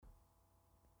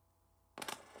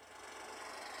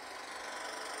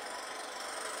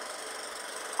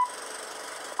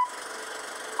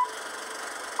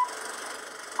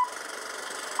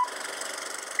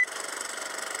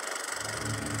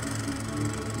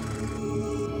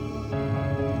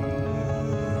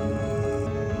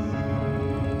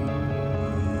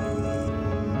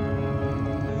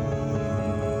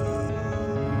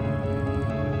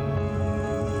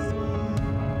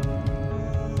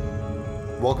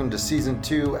Welcome to Season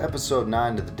 2, Episode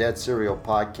 9 of the Dead Serial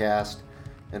Podcast.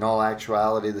 In all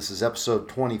actuality, this is Episode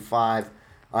 25.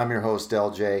 I'm your host,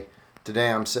 LJ.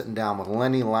 Today I'm sitting down with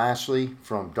Lenny Lashley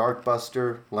from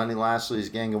Darkbuster, Lenny Lashley's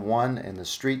Gang of One, and the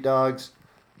Street Dogs.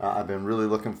 I've been really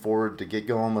looking forward to get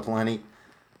going with Lenny.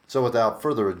 So without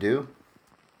further ado,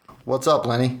 what's up,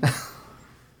 Lenny?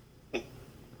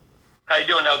 How you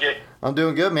doing, LJ? I'm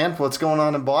doing good, man. What's going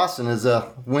on in Boston? Is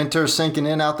winter sinking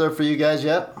in out there for you guys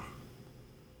yet?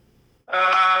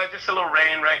 Just a little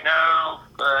rain right now.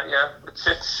 Yeah,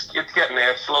 it's getting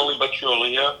there slowly but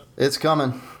surely. Yeah. It's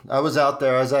coming. I was out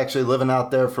there. I was actually living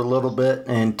out there for a little bit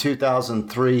in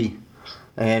 2003,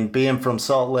 and being from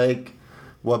Salt Lake,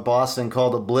 what Boston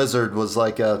called a blizzard was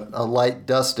like a light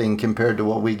dusting compared to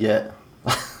what we get.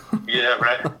 Yeah,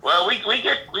 right. Well, we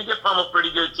get pummeled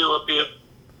pretty good too up here.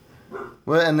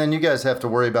 Well, and then you guys have to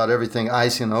worry about everything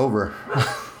icing over.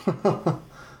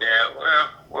 Yeah,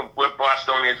 well, we're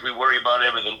Bostonians. We worry about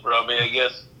everything, probably, I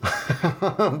guess.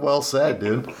 Well said,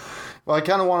 dude. Well, I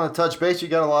kind of want to touch base. You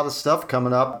got a lot of stuff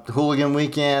coming up. Hooligan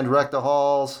Weekend, Wreck the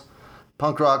Halls,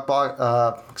 punk rock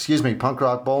bowling.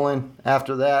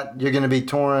 After that, you're going to be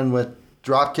touring with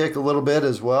Dropkick a little bit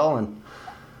as well, and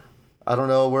I don't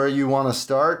know where you want to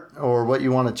start or what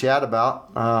you want to chat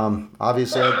about.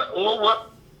 Obviously, the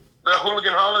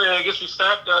Hooligan Holiday, I guess we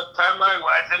start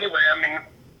timeline-wise anyway. I mean,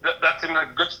 that's in a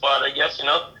good spot, I guess, you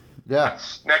know? Yeah.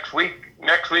 That's next week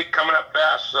coming up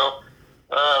fast, so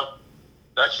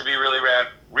that should be really rad.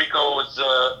 Rico is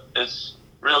a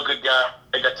real good guy.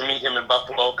 I got to meet him in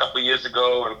Buffalo a couple of years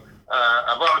ago, and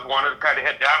I've always wanted to kind of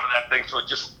head down to that thing, so it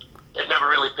never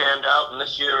really panned out, and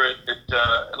this year it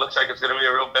looks like it's going to be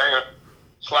a real banger.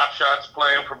 Slapshot's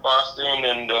playing for Boston,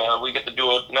 and we get to do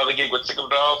another gig with Sick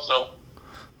of It All, so...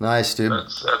 Nice, dude.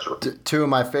 That's two of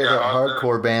my favorite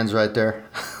hardcore bands right there.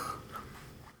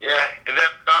 Yeah, and they're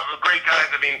great guys.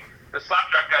 I mean, the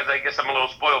Slapshot guys, I guess I'm a little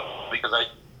spoiled because I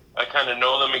kind of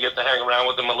know them and get to hang around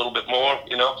with them a little bit more,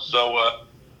 you know? So,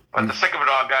 but the Sick of It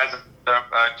All guys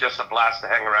are just a blast to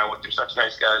hang around with. They're such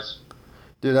nice guys.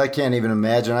 Dude, I can't even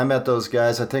imagine. I met those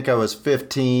guys. I think I was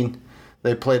 15.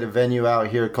 They played a venue out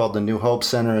here called the New Hope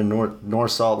Center in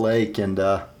North Salt Lake, and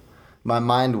my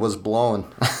mind was blown.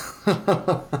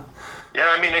 Yeah,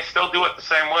 I mean, they still do it the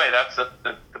same way. That's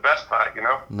the best part, you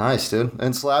know? Nice, dude.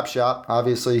 And Slapshot,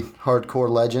 obviously, hardcore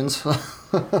legends.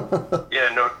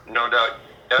 Yeah, no doubt.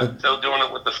 Yeah, still doing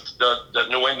it with the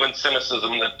New England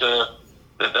cynicism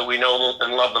that we know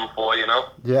and love them for, you know?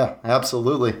 Yeah,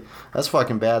 absolutely. That's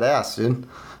fucking badass, dude.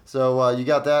 So you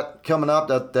got that coming up.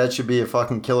 That should be a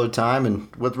fucking killer time.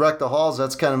 And with Wreck the Halls,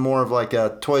 that's kind of more of like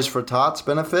a Toys for Tots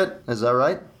benefit. Is that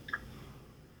right?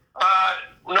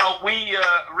 No,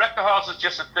 Wreck the Halls is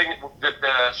just a thing that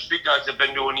the Street Dogs have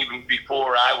been doing even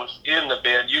before I was in the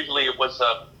band. Usually it was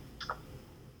a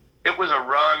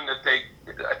run that I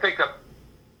think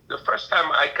the first time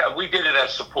we did it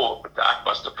as support with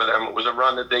Darkbuster for them. It was a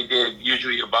run that they did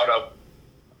usually about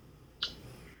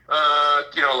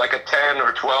like a 10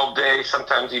 or 12 day,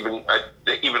 sometimes even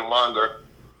longer.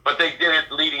 But they did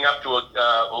it leading up to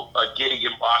a gig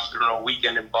in Boston or a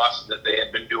weekend in Boston that they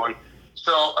had been doing.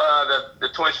 So the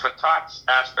Toys for Tots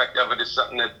aspect of it is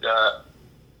something that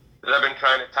I've been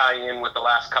trying to tie in with the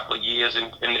last couple of years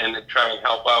and try and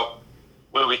help out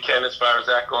where we can as far as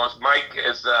that goes. Mike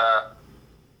has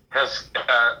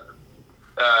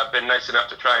been nice enough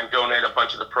to try and donate a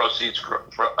bunch of the proceeds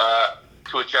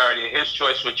to a charity of his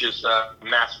choice, which is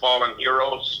Mass Fallen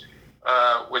Heroes,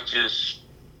 which is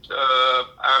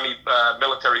Army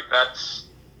military vets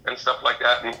and stuff like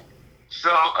that. And so,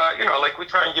 we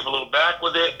try and give a little back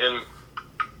with it, and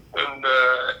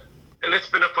it's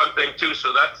been a fun thing too.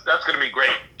 So that's going to be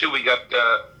great too. We got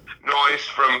Noise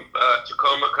from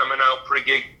Tacoma coming out for a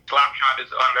gig. Slapshot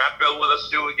is on that bill with us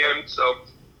too again. So,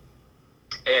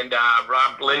 and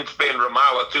Rob Lynch band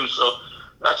Ramallah too. So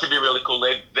that should be really cool.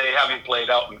 They haven't played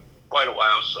out in quite a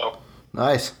while. So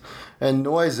nice. And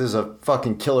Noise is a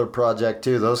fucking killer project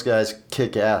too. Those guys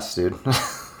kick ass, dude.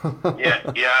 yeah,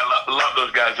 I love those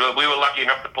guys. We were lucky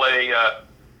enough to play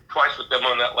twice with them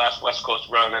on that last West Coast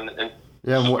run, and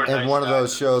yeah, and nice one of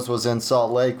those shows was in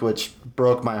Salt Lake, which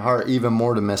broke my heart even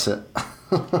more to miss it.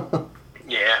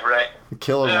 Yeah, right.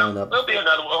 Killer lineup. There'll be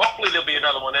another one. Hopefully, there'll be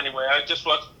another one anyway. I just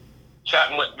was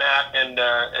chatting with Matt, and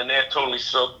they're totally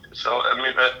soaked. So I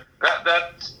mean,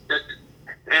 that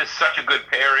is such a good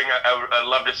pairing. I'd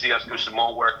love to see us do some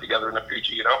more work together in the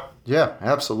future. You know? Yeah,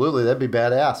 absolutely. That'd be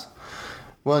badass.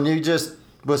 Well, and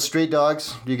with Street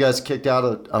Dogs, you guys kicked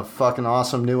out a fucking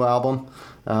awesome new album.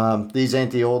 These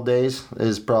Ain't the Old Days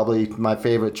is probably my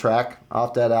favorite track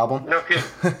off that album. No kidding.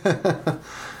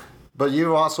 But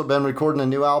you've also been recording a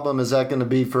new album. Is that going to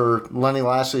be for Lenny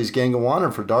Lashley's Gang of One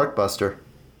or for Darkbuster?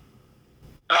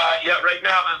 Yeah, right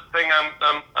now the thing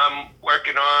I'm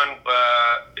working on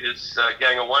is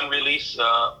Gang of One release.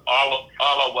 All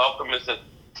Are Welcome is the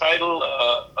title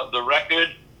of the record.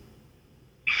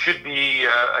 Should be,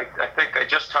 I think I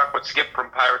just talked with Skip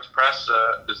from Pirates Press,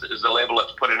 is the label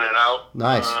that's putting it out.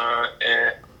 Nice.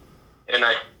 And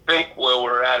I think where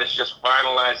we're at is just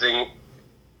finalizing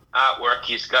artwork.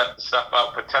 He's got the stuff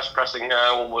out for test pressing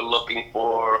now, and we're looking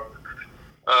for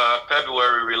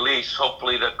February release,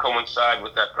 hopefully to coincide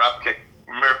with that Dropkick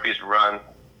Murphys run,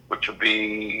 which will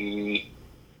be,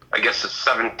 I guess, the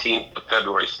 17th of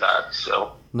February start.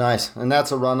 So nice. And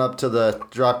that's a run up to the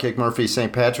Dropkick Murphys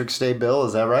St. Patrick's Day bill,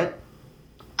 is that right?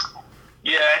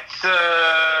 Yeah,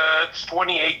 it's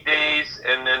 28 days,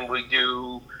 and then we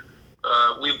do,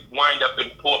 we wind up in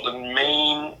Portland,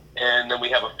 Maine, and then we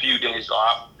have a few days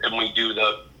off, and we do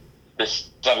the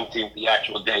 17th, the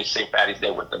actual day, St. Patty's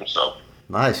Day with them. So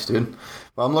nice, dude.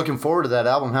 Well, I'm looking forward to that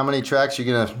album. How many tracks you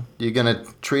gonna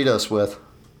treat us with?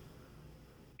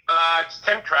 It's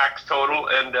 10 tracks total,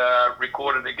 and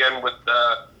recorded again with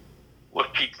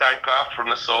Pete Steinkoff from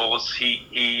the Souls.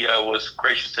 He was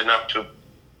gracious enough to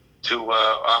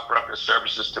offer up his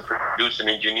services to produce and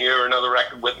engineer another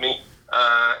record with me.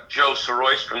 Joe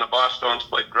Sorois from the Bosstones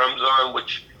played drums on,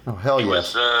 which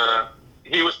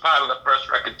he was part of the first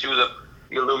record too, the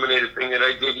Illuminated thing that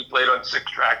I did. He played on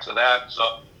 6 tracks of that.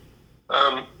 So,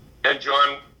 and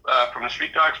John from the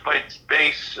Street Dogs played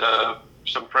bass.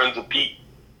 Some friends of Pete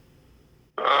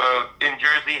in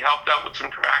Jersey helped out with some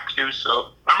tracks too.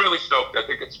 So I'm really stoked. I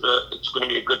think it's going to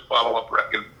be a good follow-up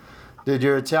record. Dude,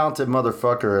 you're a talented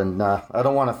motherfucker, and I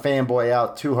don't want to fanboy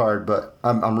out too hard, but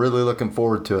I'm really looking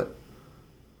forward to it.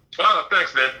 Oh,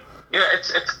 thanks, man. Yeah,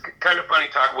 it's kind of funny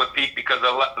talking with Pete because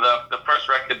the first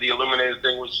record, the Illuminated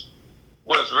thing, was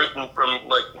written from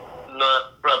like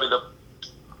not probably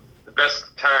the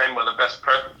best time or the best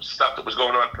stuff that was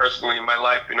going on personally in my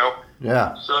life, you know.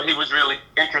 Yeah. So he was really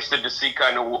interested to see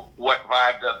kind of what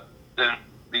vibe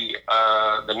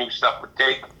the new stuff would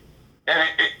take, and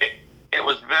it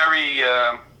was very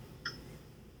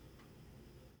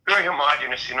very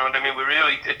homogenous, you know what I mean?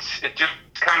 It just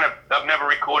kind of, I've never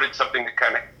recorded something that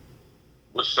kind of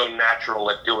was so natural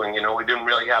at doing, you know. We didn't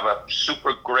really have a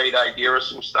super great idea of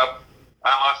some stuff. I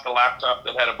lost a laptop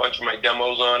that had a bunch of my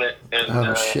demos on it,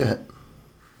 and shit.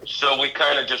 So we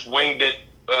kind of just winged it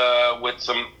with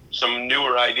some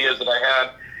newer ideas that I had.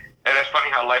 And it's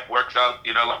funny how life works out,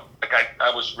 you know. Like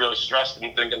I was really stressed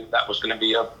and thinking that was going to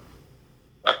be a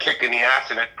kick in the ass,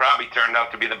 and it probably turned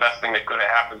out to be the best thing that could have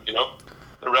happened, you know.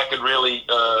 The record really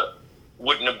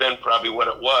wouldn't have been probably what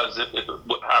it was,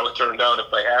 how it turned out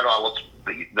if I had all of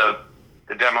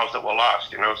the demos that were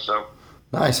lost, you know. So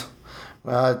nice.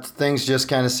 Things just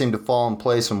kind of seem to fall in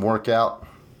place and work out,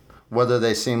 whether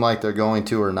they seem like they're going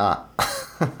to or not.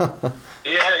 Yeah,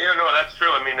 you know, that's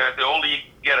true. I mean, the older you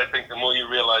get, I think the more you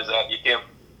realize that you can't.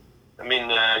 I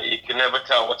mean, you can never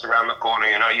tell what's around the corner.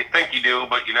 You know, you think you do,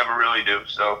 but you never really do.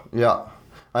 So yeah.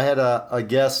 I had a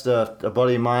guest, a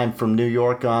buddy of mine from New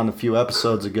York on a few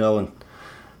episodes ago, and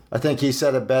I think he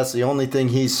said it best. The only thing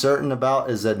he's certain about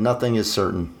is that nothing is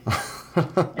certain.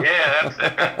 Yeah,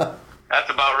 that's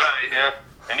about right, yeah.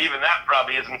 And even that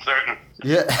probably isn't certain.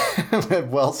 Yeah,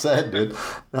 well said, dude.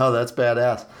 No, that's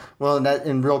badass. Well,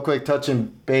 and real quick,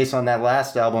 touching base on that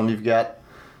last album, you've got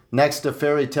next to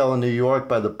Fairy Tale in New York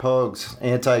by the Pogues,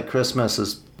 Anti-Christmas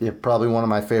is probably one of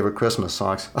my favorite Christmas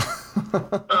songs.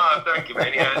 Oh, thank you,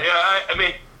 man. Yeah, I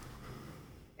mean,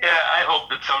 yeah, I hope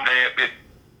that someday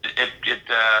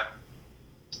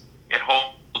it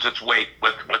holds its weight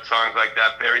with songs like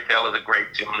that. Fairy Tale is a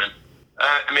great tune, and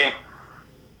I mean,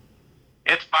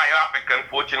 it's biopic.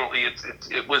 Unfortunately,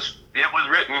 it was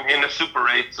written in the Super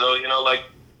 8, so you know, like,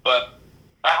 but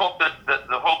I hope that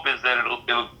the hope is that it'll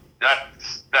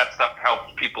that stuff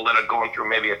helps people that are going through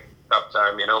maybe a tough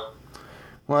time, you know.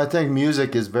 Well, I think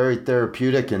music is very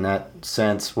therapeutic in that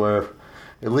sense, where,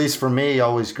 at least for me,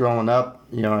 always growing up,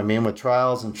 you know what I mean, with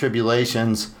trials and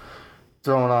tribulations,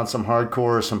 throwing on some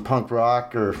hardcore or some punk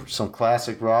rock or some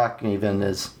classic rock even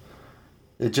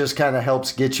it just kind of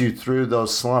helps get you through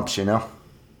those slumps, you know?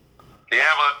 Yeah,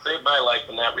 well, it saved my life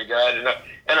in that regard.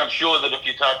 And I'm sure that if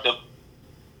you talk to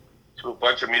a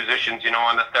bunch of musicians, you know,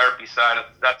 on the therapy side,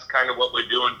 that's kind of what we're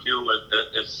doing too,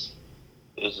 is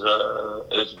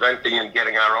venting and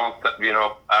getting our own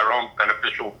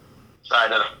beneficial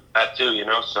side of that too, you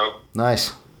know, so.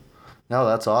 Nice. No,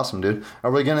 that's awesome, dude.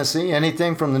 Are we going to see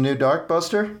anything from the new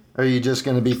Darkbuster? Or are you just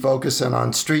going to be focusing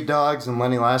on Street Dogs and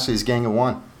Lenny Lashley's Gang of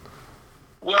One?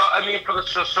 Well, I mean, for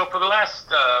the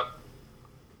last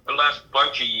the last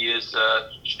bunch of years,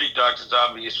 Street Dogs has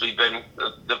obviously been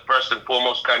the first and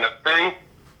foremost kind of thing,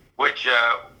 which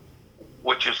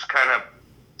is kind of,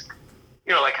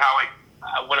 like how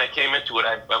when I came into it,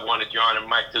 I wanted John and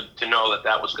Mike to know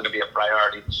that was going to be a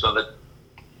priority, so that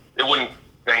they wouldn't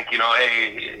think,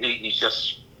 hey, he's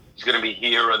going to be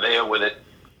here or there with it.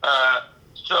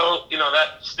 So,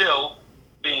 that still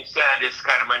being said is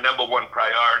kind of my number one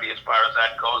priority as far as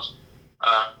that goes.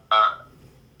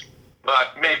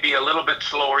 But maybe a little bit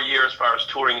slower year as far as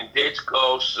touring and dates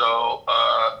go. So,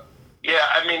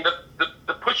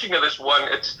 the pushing of this one,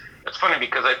 it's funny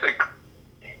because I think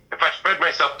if I spread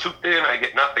myself too thin, I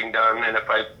get nothing done. And if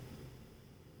I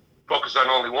focus on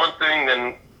only one thing,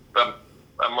 then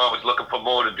I'm always looking for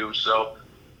more to do. So,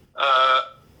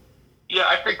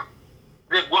 I think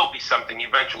there will be something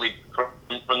eventually from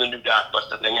the new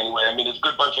Darkbuster thing anyway. I mean, there's a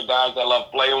good bunch of guys. I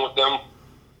love playing with them.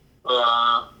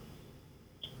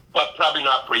 But probably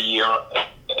not for a year,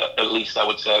 at least, I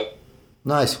would say.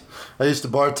 Nice. I used to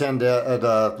bartend at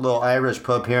a little Irish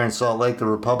pub here in Salt Lake, the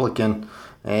Republican,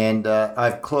 and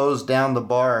I've closed down the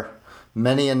bar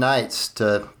many a nights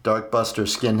to Darkbuster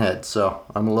Skinhead, so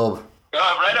I'm a little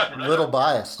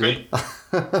biased, dude.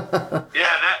 I'm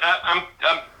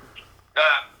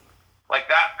like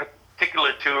that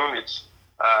particular tune. It's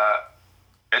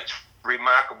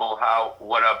remarkable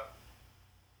what a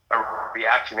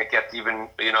reaction it gets. Even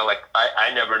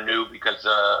I never knew because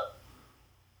the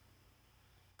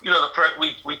first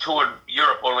we toured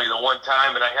Europe only the one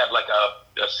time, and I had like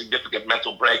a significant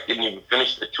mental break. Didn't even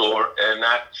finish the tour, and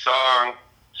that song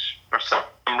for some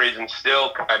reason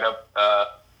still kind of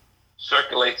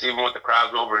circulates even with the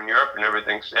crowds over in Europe and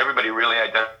everything. So everybody really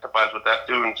identifies with that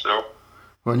tune. So.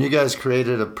 Well, and you guys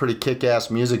created a pretty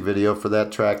kick-ass music video for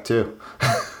that track too.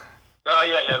 Oh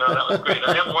yeah, no, that was great.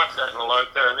 I haven't watched that in a long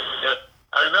time.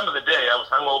 I remember the day I was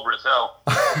hungover as hell.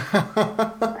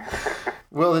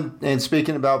 Well, and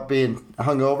speaking about being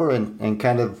hungover and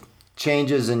kind of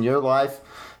changes in your life,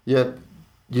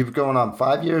 you've going on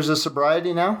 5 years of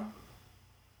sobriety now?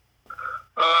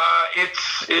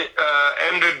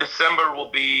 End of December will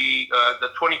be, the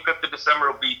 25th of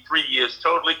December will be 3 years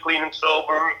totally clean and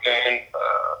sober, and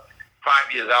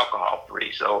 5 years alcohol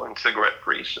free, and cigarette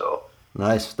free, so.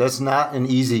 Nice. That's not an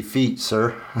easy feat,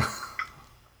 sir.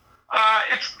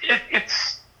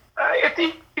 It's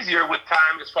easier with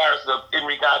time as far as in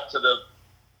regard to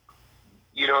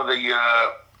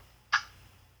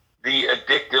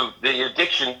the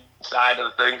addiction side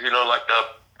of things, like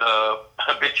the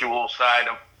habitual side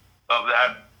of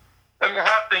that. And the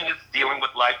hard thing is dealing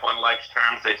with life on life's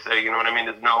terms, they say, you know what I mean?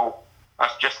 I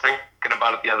was just thinking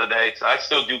about it the other day. So I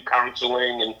still do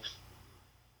counseling and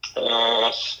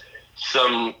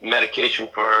some medication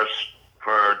for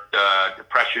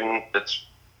depression that's,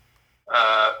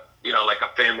 like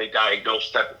a family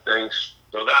diagnosed type of things.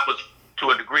 So that was, to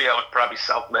a degree, I was probably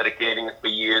self-medicating it for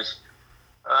years.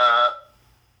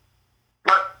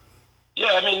 But,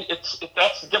 yeah, I mean, that's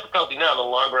the difficulty now. The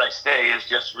longer I stay is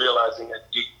just realizing that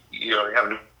you have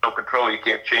no control. You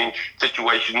can't change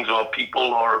situations or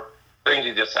people or things.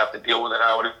 You just have to deal with it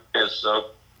how it is.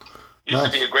 So it used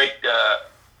to be a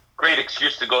great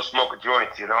excuse to go smoke a joint,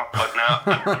 but now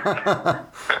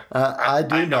I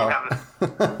don't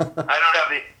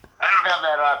have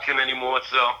that option anymore.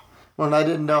 So. Well, and I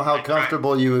didn't know how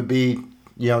comfortable you would be,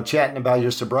 chatting about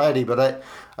your sobriety, but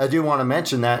I do want to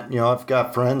mention that, I've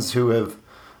got friends who have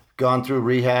gone through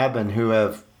rehab and who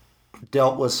have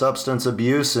dealt with substance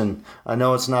abuse, and I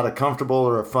know it's not a comfortable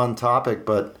or a fun topic,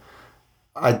 but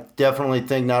I definitely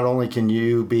think not only can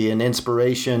you be an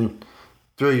inspiration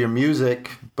through your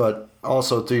music, but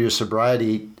also through your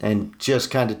sobriety, and just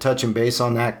kind of touching base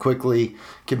on that quickly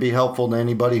can be helpful to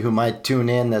anybody who might tune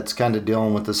in that's kind of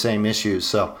dealing with the same issues.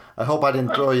 So I hope I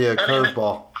didn't throw you a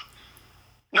curveball.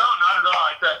 No, not at all.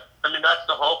 I mean, that's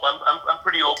the hope. I'm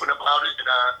pretty open about it, and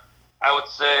I would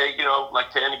say, like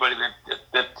to anybody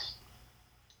that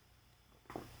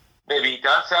maybe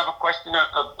does have a question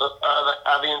of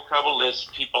are they in trouble, there's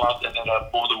people out there that are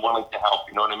more than willing to help,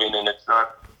 you know what I mean? And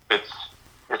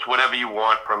it's whatever you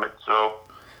want from it, so.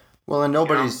 Well, and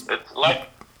nobody's, it's like.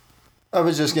 I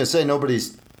was just going to say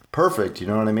nobody's perfect, you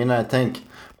know what I mean? I think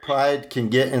pride can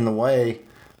get in the way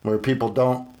where people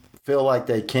don't feel like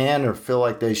they can or feel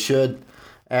like they should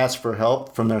ask for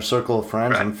help from their circle of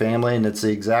friends and family, and it's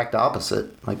the exact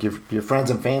opposite. Like your friends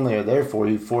and family are there for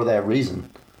you for that reason.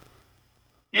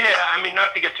 Yeah, I mean,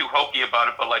 not to get too hokey about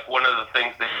it, but like one of the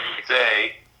things they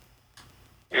say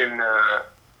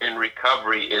in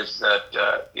recovery is that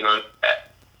you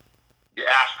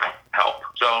ask for help.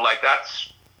 So like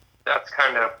that's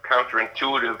kind of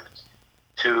counterintuitive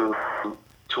to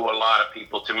to a lot of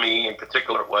people. To me, in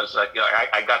particular, it was like,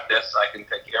 I got this. I can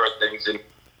take care of things, and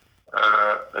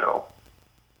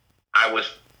I was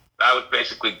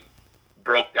basically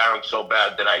broke down so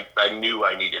bad that I knew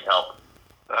I needed help.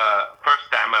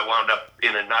 First time I wound up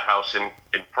in a nut house in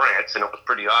France, and it was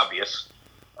pretty obvious.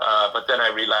 But then I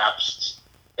relapsed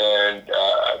and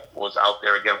was out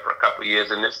there again for a couple of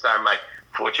years. And this time I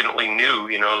fortunately knew,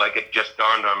 like it just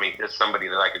dawned on me, there's somebody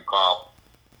that I could call.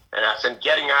 And I said,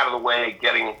 getting out of the way,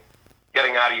 getting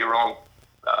out of your own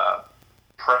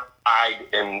pride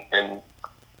and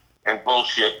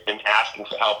bullshit and asking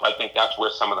for help. I think that's where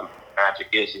some of the magic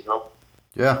is,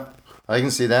 Yeah, I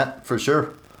can see that for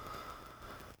sure.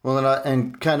 Well,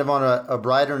 and kind of on a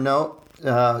brighter note,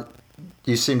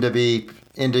 you seem to be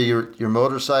into your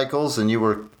motorcycles, and you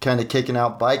were kind of kicking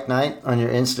out bike night on your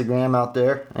Instagram out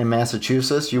there in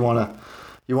Massachusetts. You wanna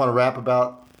rap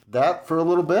about that for a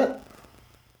little bit?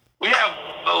 Well, yeah.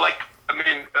 Well,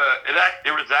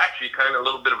 it was actually kind of a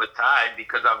little bit of a tie,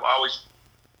 because I've always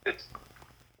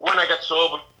when I got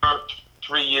sober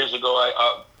 3 years ago,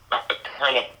 I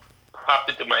kind of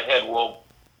popped into my head, well,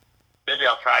 maybe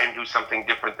I'll try and do something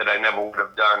different that I never would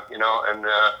have done, and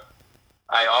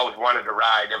I always wanted to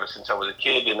ride ever since I was a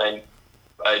kid, and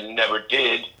I never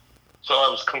did. So I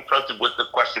was confronted with the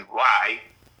question, why?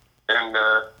 And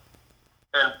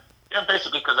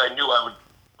basically because I knew I would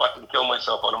fucking kill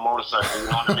myself on a motorcycle, you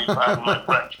know what I mean? Pardon my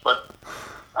French, but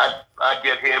I'd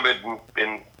get hammered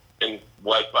and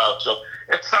wipe out. So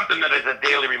it's something that is a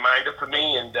daily reminder for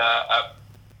me, and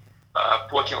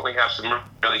fortunately have some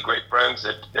really great friends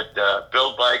that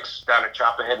build bikes down at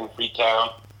Chopperhead in Freetown.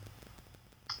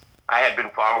 I had been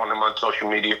following them on social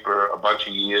media for a bunch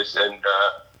of years, and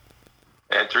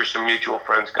through some mutual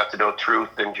friends got to know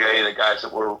Truth and Jay, the guys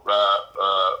that were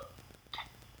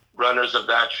runners of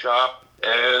that shop.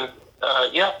 And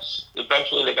yes,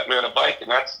 eventually they got me on a bike,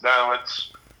 and that's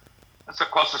the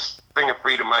closest thing of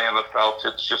freedom I ever felt.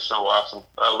 It's just so awesome.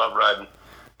 I love riding.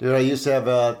 Dude, I used to have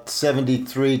a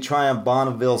 73 Triumph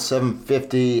Bonneville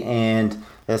 750, and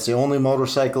that's the only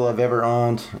motorcycle I've ever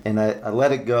owned, and I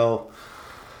let it go.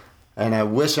 And I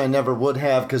wish I never would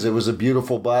have, because it was a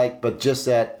beautiful bike, but just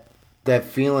that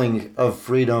feeling of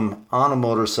freedom on a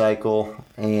motorcycle,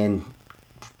 and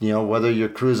whether you're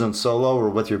cruising solo or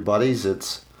with your buddies,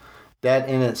 that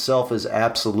in itself is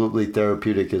absolutely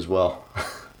therapeutic as well.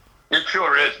 It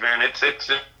sure is, man. It's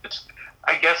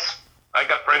I guess I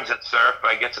got friends that surf.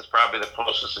 I guess it's probably the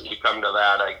closest that you come to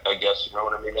that. I guess, you know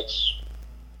what I mean?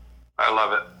 I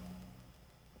love it.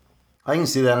 I can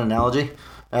see that analogy.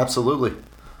 Absolutely.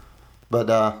 But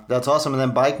that's awesome. And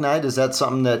then bike night, is that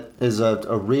something that is a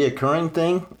reoccurring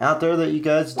thing out there that you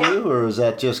guys do, or is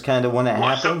that just kind of when it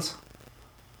happens?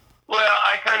 Well,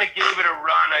 I kind of gave it a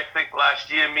run. I think last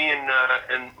year, me and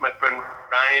my friend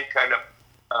Ryan kind of,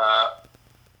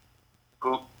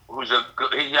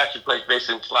 he actually plays bass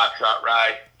in Slapshot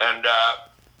Ride, and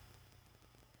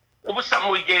it was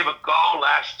something we gave a go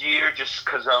last year, just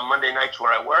because Monday nights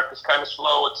where I work is kind of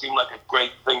slow. It seemed like a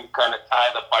great thing to kind of tie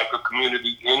the biker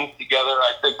community in together.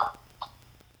 I think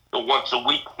the once a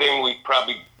week thing,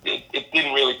 it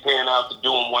didn't really pan out to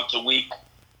do them once a week.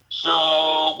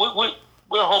 So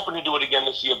we're hoping to do it again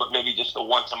this year, but maybe just a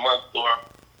once a month, or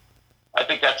I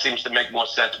think that seems to make more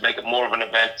sense, make it more of an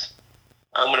event.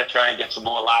 I'm going to try and get some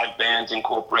more live bands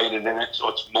incorporated in it, so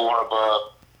it's more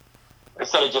of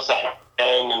instead of just a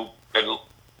hang and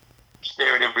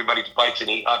stare at everybody's bikes and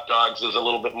eat hot dogs, there's a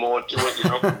little bit more to it,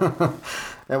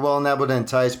 And that would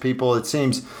entice people. It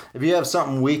seems if you have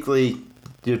something weekly,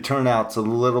 your turnout's a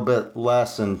little bit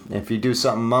less, and if you do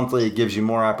something monthly, it gives you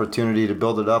more opportunity to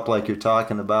build it up like you're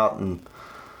talking about. And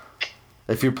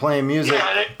if you're playing music,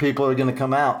 people are going to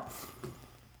come out.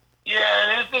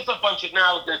 Yeah, and there's a bunch of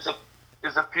now.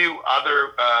 There's a few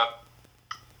other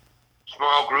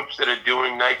small groups that are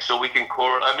doing nights, so we can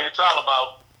I mean, it's all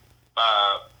about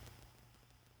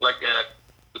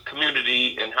the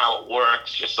community and how it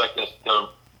works. Just like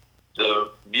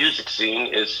the music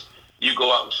scene is, you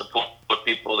go out and support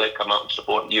people, they come out and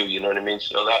support you. You know what I mean?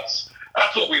 So that's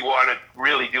what we want to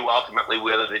really do ultimately,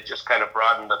 whether they just kind of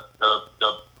broaden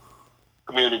the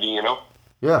community,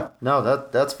 Yeah, no,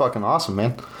 that's fucking awesome,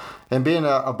 man. And being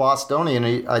a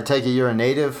Bostonian, I take it you're a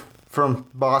native from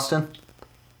Boston?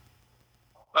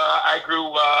 I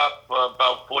grew up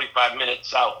about 45 minutes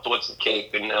south towards the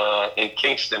Cape in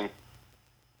Kingston.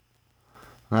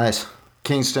 Nice.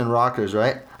 Kingston Rockers,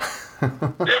 right?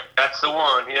 Yeah, that's the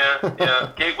one,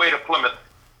 yeah. Gateway to Plymouth.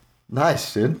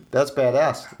 Nice, dude. That's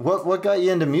badass. What got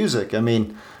you into music? I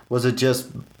mean, was it just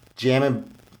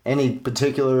jamming any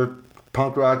particular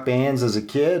punk rock bands as a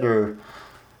kid, or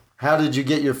how did you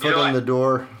get your foot in the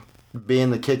door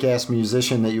being the kick-ass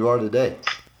musician that you are today?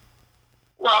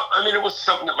 Well, I mean, it was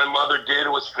something that my mother did. It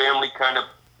was family kind of,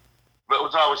 but it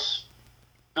was always,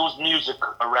 there was music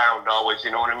around always,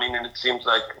 you know what I mean? And it seems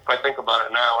like, if I think about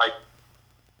it now,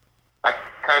 I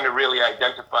kind of really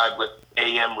identified with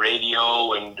AM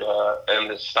radio and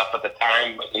the stuff at the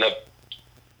time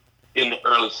in the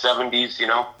early 70s, you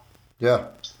know? Yeah.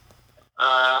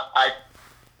 I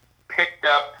picked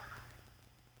up,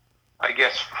 I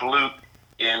guess, flute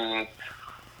in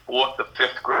 4th or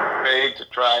 5th grade to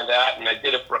try that, and I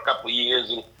did it for a couple of years,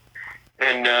 and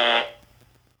then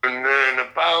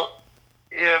about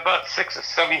 6th or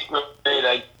 7th grade,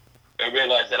 I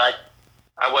realized that I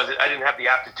didn't have the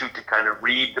aptitude to kind of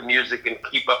read the music and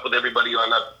keep up with everybody on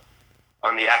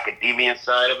the academia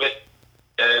side of it,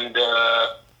 and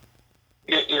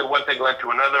one thing led to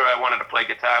another. I wanted to play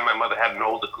guitar. My mother had an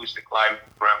old acoustic line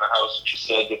around the house, and she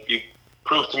said, "If you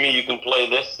prove to me you can play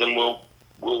this, then we'll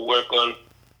work on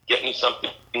getting you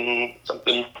something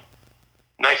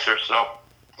nicer." So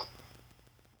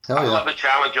I love the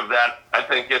challenge of that. I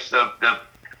think just I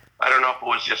don't know if it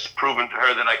was just proving to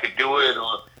her that I could do it,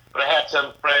 but I had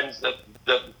some friends that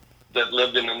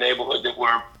lived in the neighborhood that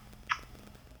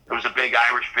there was a big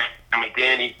Irish family,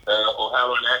 Danny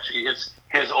O'Halloran, actually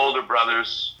his older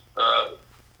brothers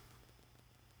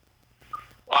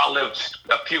all lived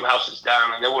a few houses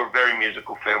down, and they were a very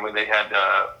musical family. They had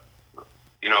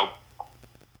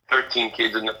 13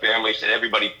 kids in the family, so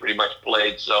everybody pretty much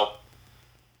played. So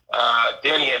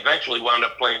Danny eventually wound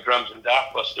up playing drums in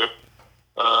Darkbuster,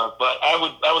 but I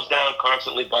was down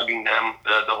constantly bugging them,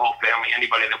 the whole family,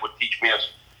 anybody that would teach me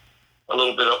a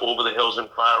little bit of Over the Hills and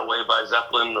Far Away by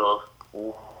Zeppelin or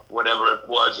whatever it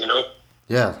was, you know?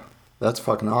 Yeah, that's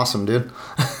fucking awesome, dude.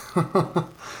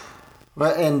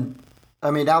 And,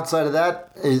 I mean, outside of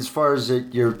that, as far as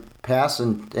your past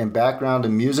and background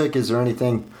in music, is there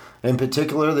anything in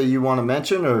particular that you want to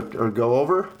mention or go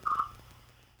over?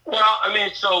 Well, I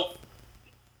mean, so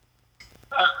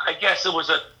I guess it was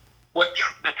the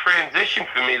transition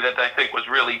for me that I think was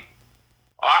really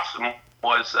awesome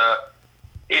was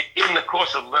in the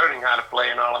course of learning how to play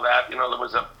and all of that, you know, there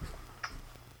was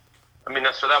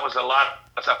so that was a lot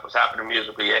of stuff was happening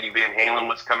musically. Eddie Van Halen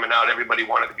was coming out. Everybody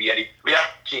wanted to be Eddie. We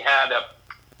actually had a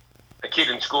kid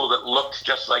in school that looked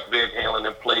just like Van Halen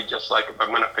and played just like him. I'm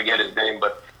going to forget his name,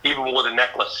 but he even wore the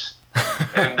necklace.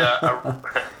 And as much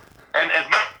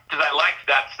as I liked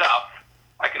that stuff,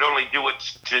 I could only do it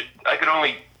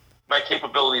my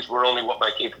capabilities were only what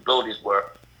my capabilities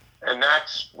were. And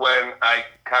that's when I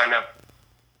kind of,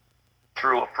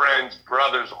 through a friend's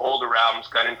brother's older albums,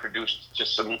 got introduced to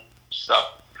some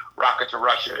stuff. Rocket to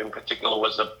Russia, in particular,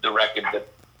 was the record that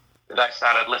I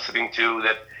started listening to.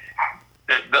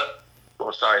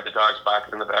 Sorry, the dog's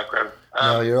barking in the background.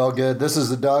 No, you're all good. This is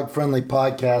the dog-friendly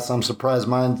podcast. I'm surprised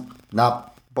mine's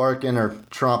not barking or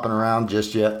tromping around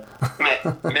just yet.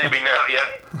 Maybe not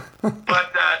yet.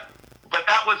 But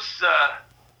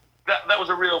that was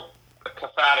a real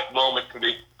cathartic moment for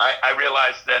me. I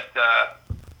realized that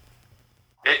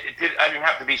I didn't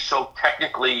have to be so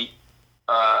technically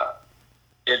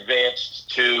advanced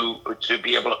to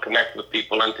be able to connect with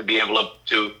people and to be able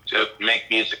to make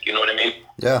music. You know what I mean?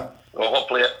 Yeah. Well,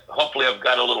 hopefully I've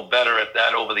got a little better at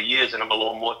that over the years, and I'm a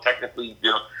little more technically.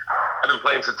 You know, I've been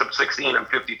playing since I'm 16. I'm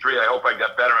 53. I hope I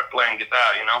got better at playing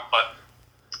guitar. You know,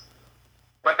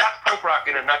 but that's punk rock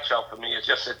in a nutshell for me. It's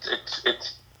just it's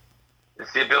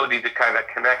the ability to kind of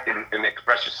connect and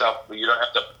express yourself, but you don't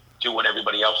have to do what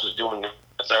everybody else is doing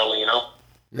necessarily. You know.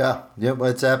 Yeah, well,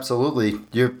 it's absolutely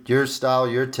your style,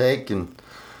 your take, and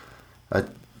I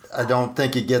don't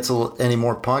think it gets any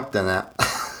more punk than that.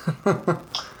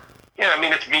 Yeah, I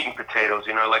mean, it's meat and potatoes,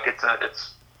 you know, like that's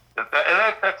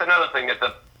another thing that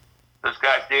those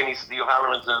guys, Danny's, the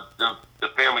O'Hallarans, the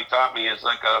family taught me is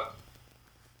they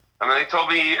told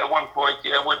me at one point,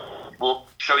 we'll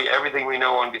show you everything we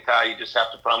know on guitar. You just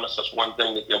have to promise us one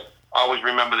thing, that you always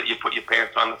remember that you put your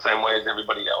pants on the same way as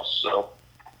everybody else. So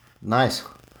nice.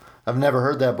 I've never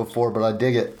heard that before, but I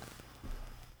dig it.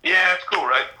 Yeah, it's cool,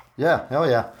 right? Yeah, hell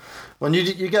yeah. When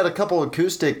you got a couple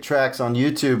acoustic tracks on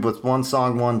YouTube with one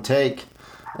song, one take,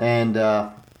 and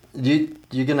you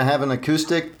gonna have an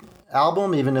acoustic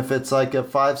album, even if it's like a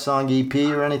 5-song EP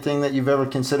or anything that you've ever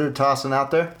considered tossing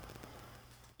out there?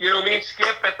 You know, me and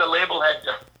Skip at the label at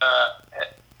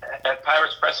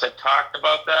Pirates Press had talked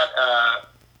about that.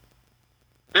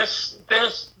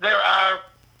 There are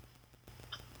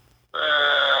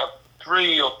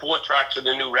 3 or 4 tracks in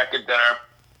the new record that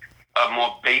are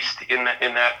more based in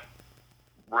that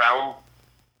realm.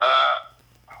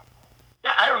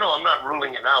 Yeah, I don't know. I'm not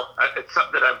ruling it out. It's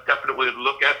something that I've definitely would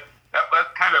look at.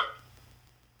 That kind of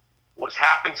was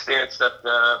happenstance that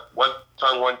one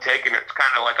song, one take, and it's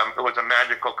kind of like it was a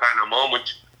magical kind of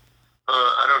moment.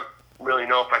 I don't really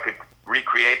know if I could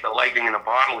recreate the lightning in a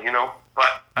bottle,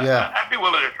 but Yeah. I'd be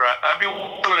willing to try.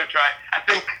 I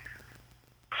think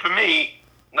for me,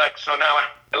 like, so now I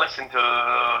listen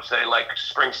to, say, like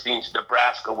Springsteen's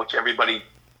Nebraska, which everybody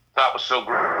thought was so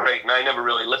great, and I never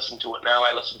really listened to it. Now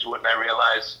I listen to it and I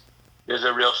realize there's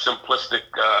a real simplistic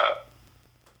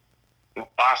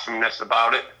awesomeness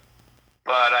about it.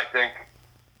 But I think,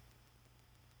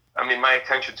 my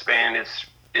attention span is,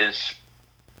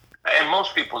 and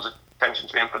most people's attention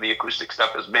span for the acoustic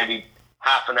stuff is maybe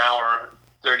half an hour,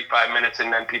 35 minutes,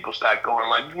 and then people start going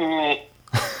like,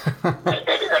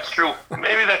 Maybe that's true.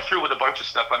 Maybe that's true with a bunch of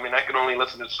stuff. I can only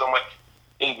listen to so much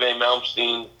Yngwie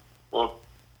Malmsteen or,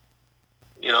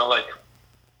 like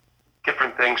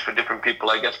different things for different people,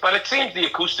 I guess. But it seems the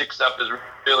acoustic stuff is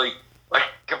really, like,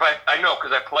 I know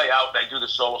because I play out and I do the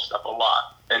solo stuff a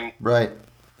lot. And right.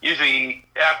 Usually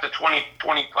after 20,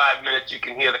 25 minutes, you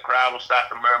can hear the crowd will start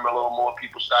to murmur a little more.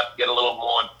 People start to get a little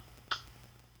more.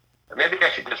 Maybe I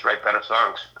should just write better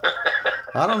songs.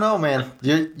 I don't know, man.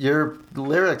 Your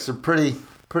lyrics are pretty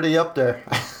up there.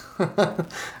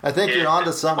 I think you're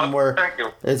onto something where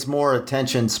it's more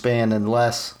attention span and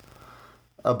less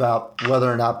about whether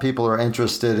or not people are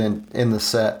interested in the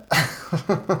set. That's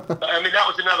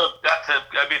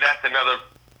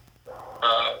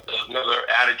another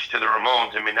adage to the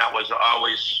Ramones. That was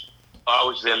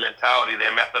always their mentality,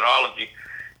 their methodology.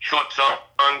 Short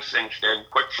songs and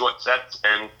quick short sets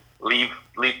and leave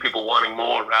people wanting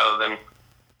more rather than.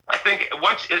 I think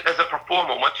as a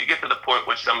performer, once you get to the point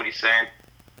where somebody's saying,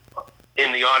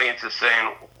 in the audience is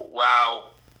saying,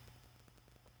 "Wow,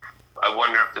 I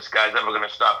wonder if this guy's ever going to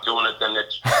stop doing it," then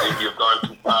you've gone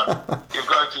too far. You've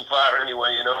gone too far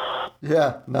anyway,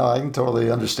 Yeah, no, I can totally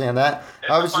understand that.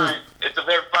 It's a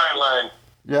very fine line.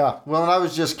 Yeah, well, and I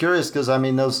was just curious because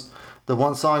the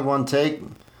one song, one take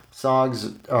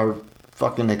songs are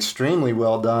fucking extremely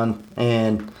well done,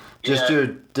 and just your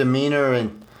demeanor,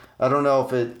 and I don't know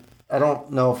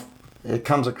if it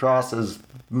comes across as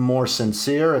more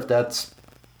sincere, if that's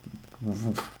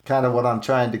kind of what I'm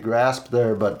trying to grasp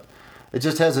there, but it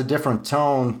just has a different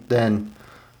tone than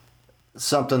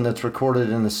something that's recorded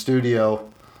in the studio,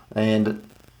 and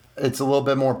it's a little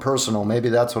bit more personal. Maybe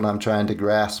that's what I'm trying to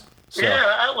grasp. So.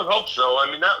 Yeah, I would hope so.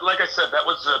 Like I said, I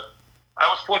was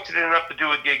fortunate enough to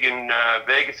do a gig in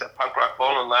Vegas at Punk Rock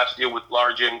Bowling last year with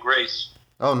Laura Jane Grace.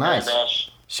 Oh, nice. And,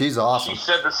 she's awesome.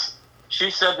 She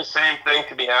said the same thing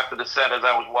to me after the set as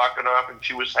I was walking off, and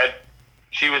she was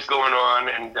going on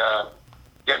and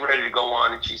getting ready to go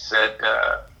on, and she said,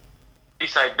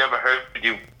 I'd never heard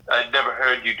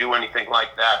you do anything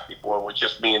like that before with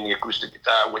just me and the acoustic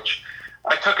guitar, which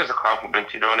I took as a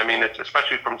compliment, you know what I mean? It's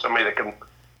especially from somebody that can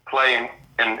play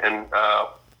and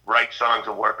write songs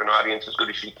and work an audience as good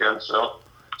as she can. So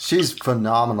she's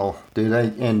phenomenal, dude.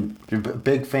 And a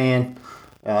big fan.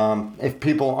 If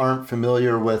people aren't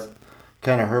familiar with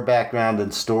kind of her background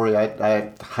and story,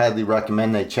 I highly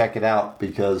recommend they check it out,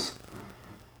 because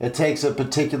it takes a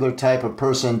particular type of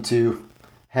person to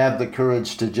have the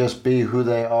courage to just be who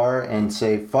they are and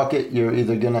say, fuck it, you're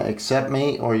either going to accept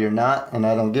me or you're not, and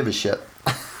I don't give a shit.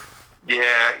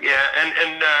 Yeah,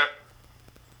 and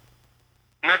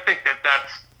I think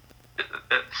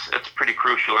that's pretty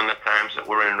crucial in the times that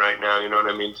we're in right now, you know what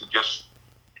I mean? To just,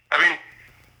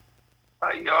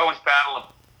 you always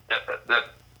battle that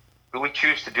we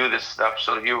choose to do this stuff,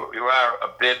 so you are a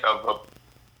bit of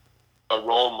a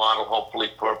role model, hopefully,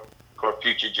 for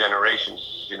future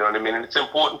generations, you know what I mean? And it's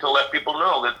important to let people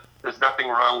know that there's nothing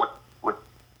wrong with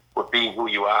being who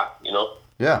you are, you know?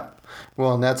 Yeah.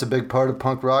 Well, and that's a big part of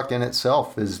punk rock in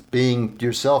itself, is being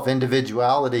yourself,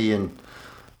 individuality and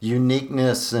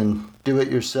uniqueness and do it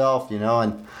yourself, you know?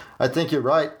 And I think you're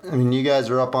right. You guys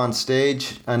are up on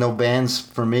stage. I know bands,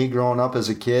 for me, growing up as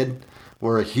a kid,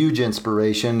 were a huge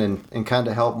inspiration and kind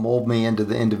of helped mold me into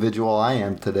the individual I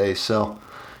am today. So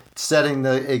setting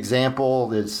the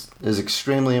example is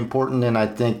extremely important, and I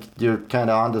think you're kind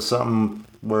of onto something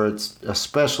where it's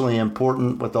especially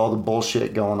important with all the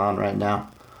bullshit going on right now.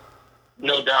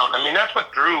 No doubt. That's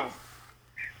what drew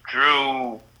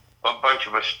a bunch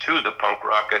of us to the punk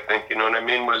rock, I think, you know what I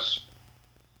mean, was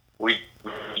we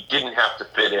didn't have to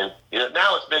fit in. You know,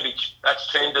 now it's maybe that's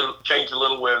changed a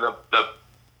little, where the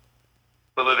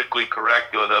politically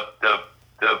correct or the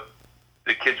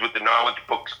kids with the knowledge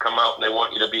books come out and they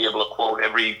want you to be able to quote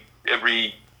every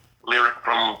lyric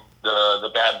from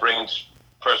the Bad Brains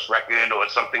first record or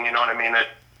something, you know what I mean?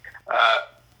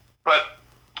 But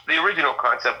the original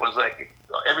concept was like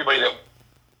everybody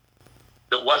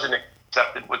that wasn't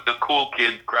accepted with the cool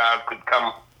kid crowd could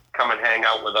come and hang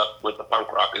out with the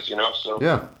punk rockers, So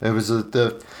yeah, it was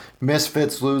the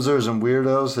misfits, losers, and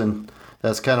weirdos, and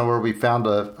that's kind of where we found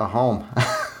a home.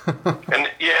 And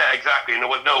yeah, exactly. And there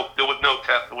was no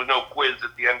test, there was no quiz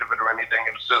at the end of it or anything.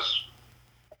 It was just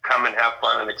come and have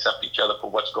fun and accept each other for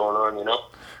what's going on,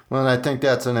 Well, and I think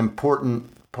that's an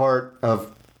important part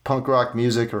of punk rock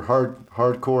music or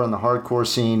hardcore, and the hardcore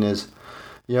scene is,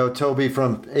 Toby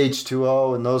from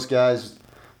H2O and those guys.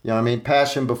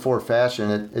 Passion before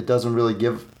fashion. It doesn't really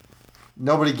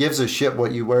nobody gives a shit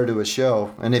what you wear to a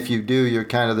show, and if you do, you're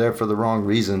kind of there for the wrong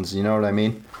reasons. You know what I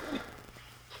mean?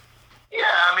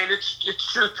 Yeah,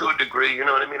 it's true to a degree. You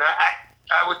know what I mean?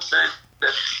 I would say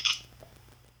that.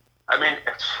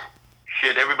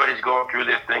 Shit, everybody's going through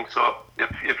their thing. So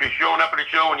if you're showing up at a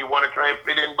show and you want to try and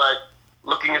fit in by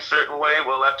looking a certain way,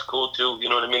 well, that's cool too. You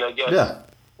know what I mean? I guess. Yeah.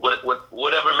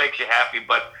 Whatever makes you happy,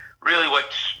 but really,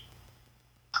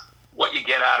 what you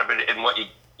get out of it and what you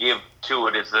give to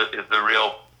it is the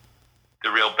real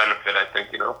benefit. I think.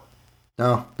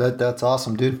 No, that's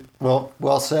awesome, dude.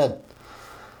 Well said.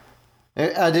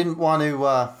 I didn't want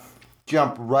to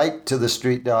jump right to the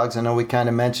Street Dogs. I know we kind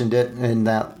of mentioned it in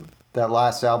that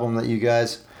last album that you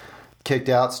guys kicked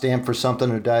out, Stand for Something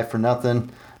or Die for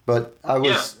Nothing. But I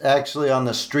was actually on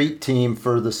the street team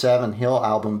for the Savin Hill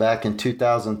album back in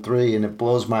 2003, and it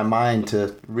blows my mind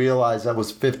to realize that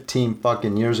was 15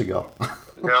 fucking years ago.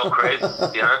 Crazy,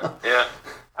 yeah.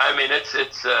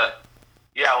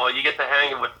 Well, you get to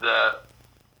hang with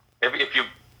if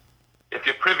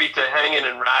you're privy to hanging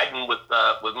and riding with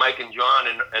Mike and John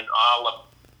and all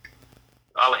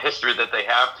the history that they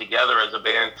have together as a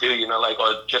band too,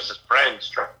 or just as friends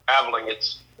traveling.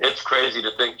 It's crazy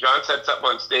to think. John said something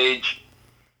on stage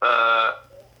at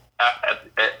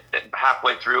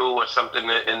halfway through or something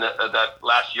in that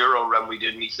last Euro run we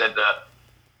did, and he said,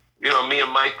 me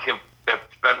and Mike have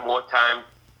spent more time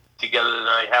together than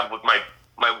I have with my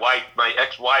wife, my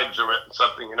ex-wives or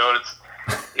something.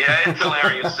 It's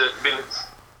hilarious.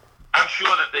 I'm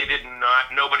sure that they did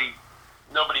not.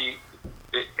 Nobody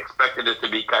expected it to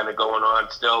be kind of going on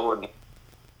still, and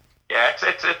yeah,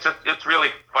 it's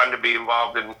really fun to be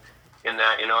involved in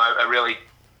that. I really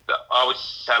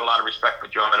always had a lot of respect for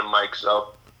John and Mike.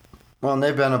 So, well, and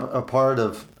they've been a part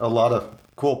of a lot of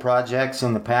cool projects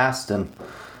in the past, and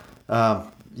for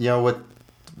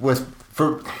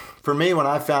me, when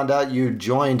I found out you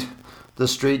joined the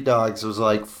Street Dogs, it was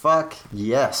like, fuck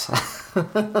yes,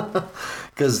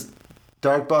 because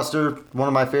Darkbuster, one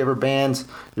of my favorite bands.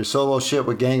 Your solo shit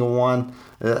with Gang of One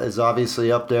is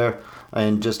obviously up there,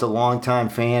 and just a longtime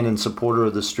fan and supporter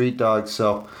of the Street Dogs.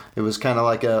 So it was kind of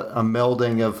like a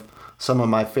melding of some of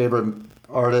my favorite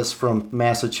artists from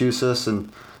Massachusetts,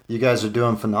 and you guys are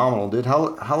doing phenomenal, dude.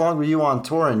 How long were you on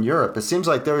tour in Europe? It seems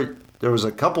like there was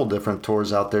a couple different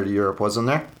tours out there to Europe, wasn't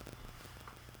there?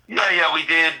 Yeah, we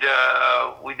did.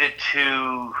 We did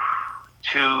two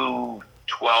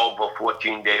 12 or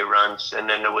 14-day runs, and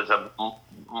then there was a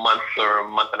month or a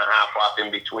month and a half off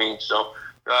in between. So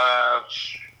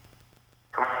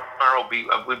tomorrow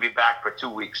we'll be back for 2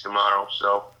 weeks tomorrow.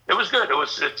 So it was good.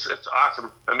 It's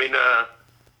awesome.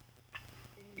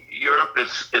 Europe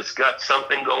is got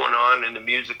something going on in the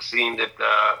music scene that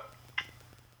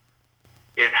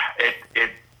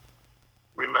it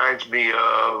reminds me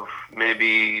of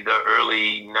maybe the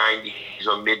early 90s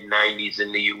or mid 90s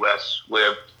in the U.S.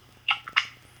 where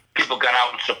people got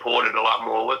out and supported a lot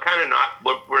more. We're kind of not.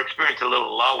 We're experiencing a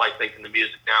little lull, I think, in the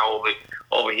music now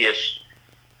over here,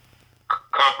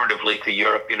 comparatively to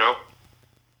Europe.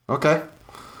 Okay.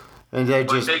 And they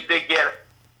just they get it.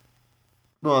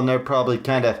 Well, and they're probably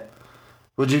kind of.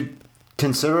 Would you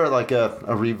consider it like a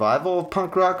revival of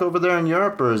punk rock over there in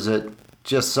Europe, or is it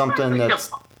just something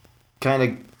that's kind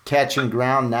of catching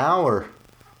ground now, or?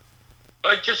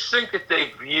 I just think that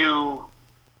they view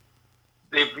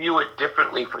it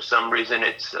differently for some reason.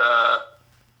 It's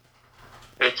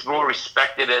more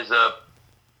respected as a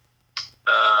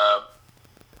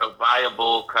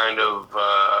viable kind of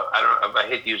I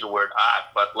hate to use the word art,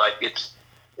 but like it's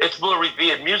more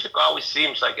revered. Music always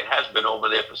seems like it has been over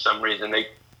there for some reason. They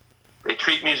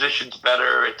treat musicians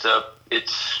better.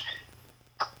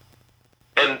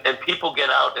 And people get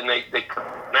out and they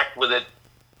connect with it.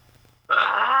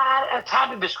 It's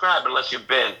hard to describe unless you've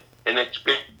been and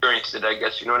experienced it, I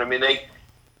guess. You know what I mean?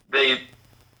 The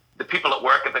people that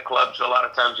work at the clubs, a lot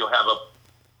of times you'll have a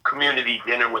community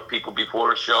dinner with people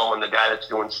before a show, and the guy that's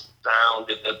doing sound,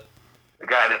 the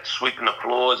guy that's sweeping the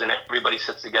floors, and everybody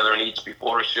sits together and eats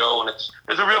before a show, and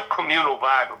there's a real communal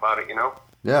vibe about it,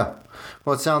 Yeah.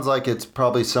 Well, it sounds like it's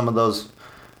probably some of those,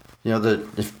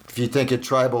 if you think of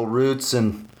tribal roots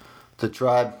and the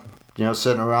tribe,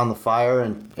 sitting around the fire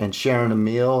and sharing a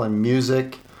meal and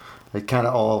music. It kind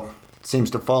of all seems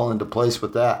to fall into place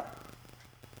with that.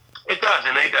 It does,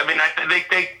 and they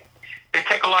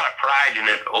take a lot of pride in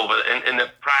it, and the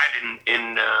pride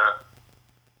in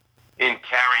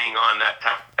carrying on that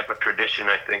type of tradition.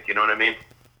 I think, you know what I mean.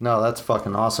 No, that's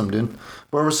fucking awesome, dude.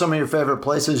 Where were some of your favorite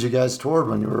places you guys toured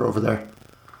when you were over there?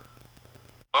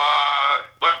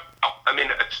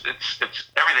 It's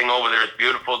everything over there is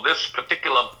beautiful. This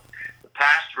particular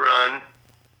past run,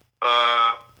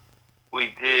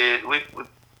 we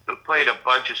played a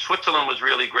bunch of. Switzerland was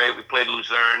really great. We played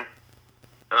Luzerne,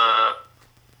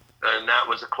 and that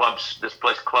was this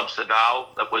place, Club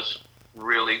Sadal, that was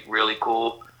really, really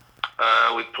cool.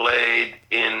 We played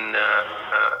in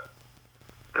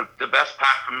the best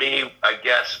part for me, I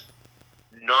guess,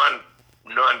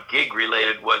 non-gig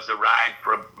related, was the ride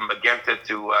from Magenta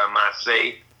to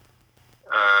Marseille.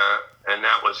 And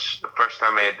that was the first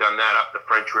time I had done that, up the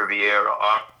French Riviera,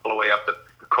 all the way up the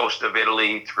coast of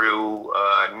Italy, through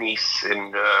Nice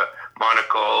and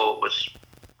Monaco. It was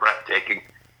breathtaking.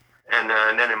 And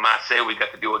then in Marseille, we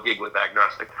got to do a gig with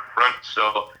Agnostic Front.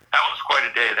 So that was quite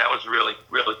a day. That was really,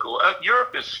 really cool.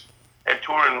 Europe is, and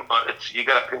touring, you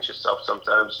got to pinch yourself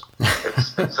sometimes.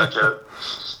 It's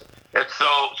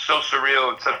so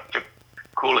surreal and such a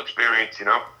cool experience,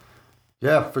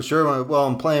 Yeah, for sure. Well,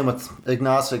 I'm playing with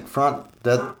Agnostic Front.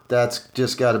 That's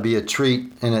just got to be a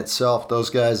treat in itself. Those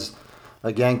guys,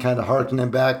 again, kind of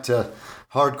harkening back to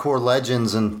hardcore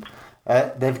legends, and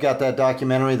they've got that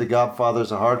documentary, The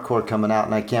Godfathers of Hardcore, coming out,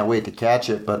 and I can't wait to catch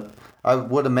it. But I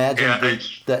would imagine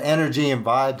the energy and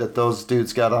vibe that those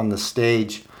dudes got on the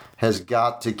stage has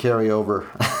got to carry over.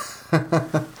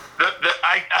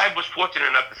 I was fortunate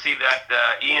enough to see that.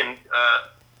 Ian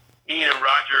and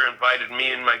Roger invited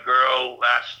me and my girl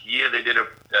last year. They did a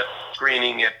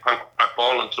screening at Punk Rock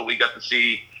Bowling, so we got to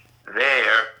see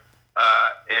there.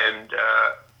 And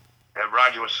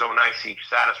Roger was so nice. He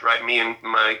sat us right, me and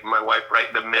my wife, right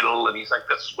in the middle, and he's like,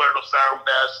 "This is where it'll sound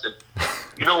best." And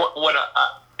you know what?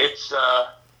 It's such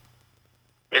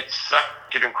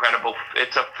an incredible.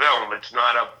 It's a film. It's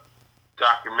not a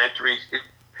documentary.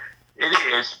 It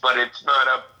is, but it's not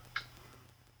a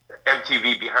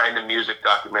MTV behind the music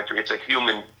documentary. It's a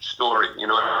human story, you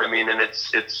know what I mean? And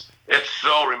it's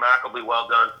so remarkably well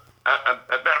done. As a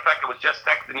matter of fact, I was just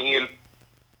texting Ian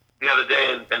the other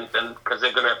day, and because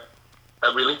they're gonna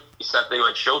release that thing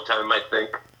on Showtime, I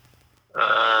think.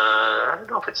 I don't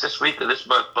know if it's this week or this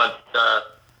month, but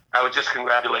I was just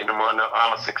congratulating him on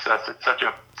all the success. It's such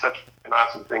an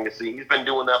awesome thing to see. He's been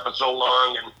doing that for so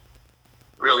long, and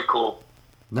really cool.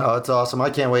 No, it's awesome. I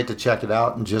can't wait to check it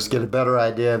out and just get a better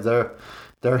idea of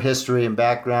their history and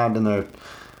background, and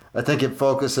I think it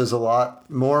focuses a lot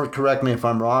more, correct me if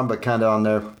I'm wrong, but kind of on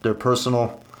their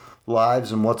personal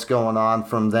lives and what's going on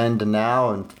from then to now,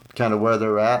 and kind of where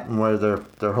they're at and where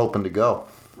they're hoping to go.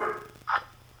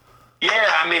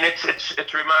 Yeah, I mean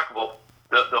it's remarkable,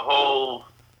 the whole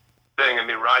thing. I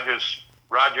mean, Roger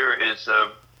is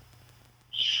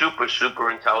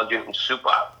super intelligent and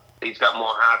he's got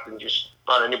more heart than just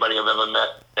about anybody I've ever met,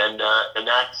 and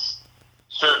that's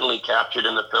certainly captured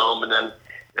in the film. And then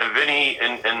Vinny,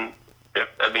 and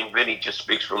Vinny just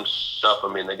speaks for himself. I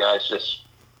mean, the guy's just,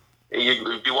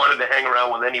 if you wanted to hang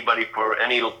around with anybody for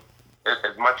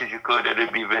as much as you could,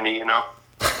 it'd be Vinny,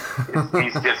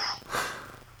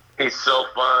 he's so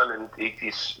fun, and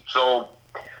he's so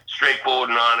straightforward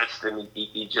and honest, and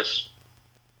he just,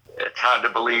 it's hard to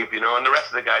believe, and the rest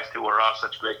of the guys too are all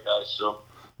such great guys. So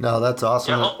no, that's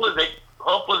awesome. Yeah,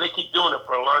 hopefully they keep doing it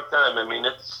for a long time. I mean,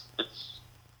 that's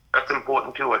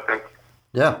important too, I think.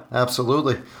 Yeah,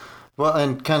 absolutely. Well,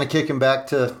 and kind of kicking back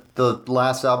to the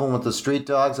last album with the Street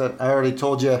Dogs, I already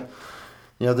told you,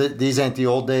 These Ain't the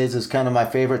Old Days is kind of my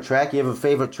favorite track. You have a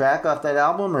favorite track off that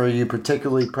album, or are you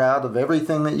particularly proud of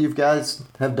everything that you guys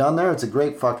have done there? It's a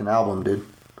great fucking album, dude.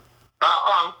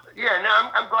 Yeah,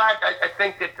 no, I'm glad. I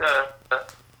think that,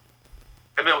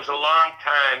 it was a long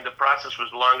time. The process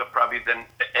was longer probably than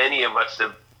any of us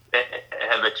have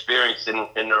experienced in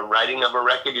the writing of a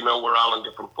record. We're all in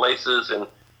different places. And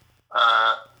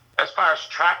as far as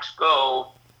tracks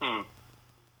go, I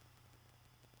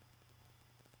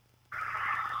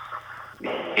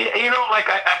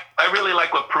really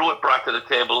like what Pruitt brought to the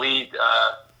table. He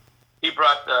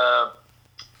brought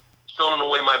 "Stolen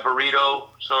Away My Burrito"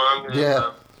 song.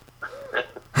 Yeah.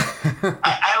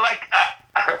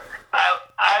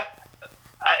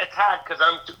 It's hard because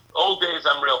old days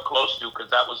I'm real close to,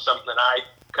 because that was something that I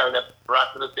kind of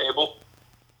brought to the table.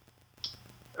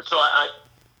 So I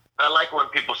like when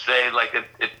people say like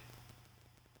it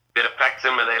affects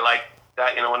them, or they like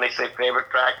that, when they say favorite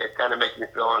track, it kind of makes me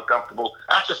feel uncomfortable.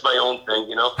 That's just my own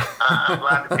thing, I'm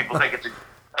glad that people think it's a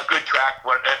good track,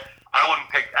 but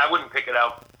I wouldn't pick it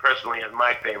out personally as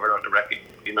my favorite on the record,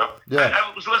 Yeah.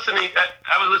 I was listening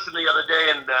the other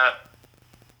day,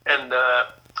 and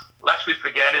Lest We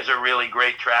Forget is a really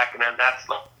great track, and that's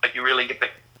like you really get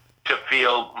to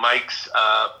feel Mike's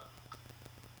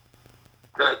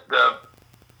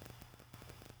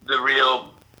the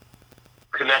real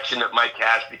connection that Mike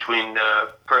has between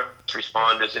first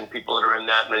responders and people that are in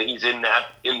that, and he's in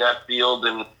that field,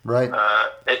 and right.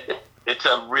 It's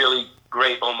a really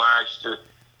great homage to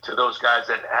those guys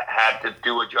that had to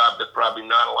do a job that probably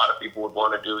not a lot of people would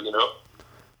want to do,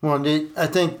 Well, I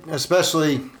think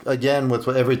especially, again, with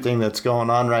everything that's going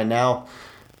on right now,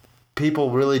 people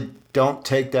really don't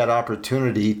take that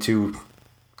opportunity to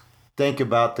think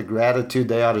about the gratitude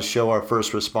they ought to show our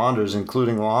first responders,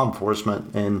 including law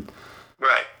enforcement. And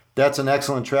right. That's an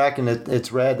excellent track, and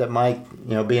it's rad that Mike,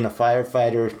 being a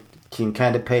firefighter, can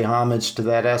kind of pay homage to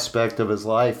that aspect of his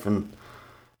life. And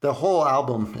the whole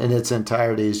album in its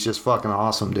entirety is just fucking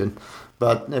awesome, dude.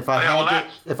 But if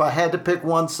I had to pick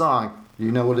one song,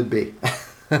 you know what it'd be.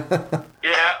 Yeah,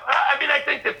 I mean, I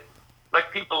think that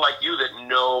like people like you that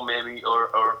know maybe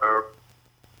or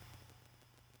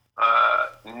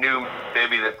knew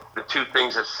maybe that the two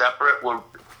things are separate. Well,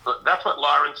 that's what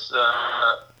Lawrence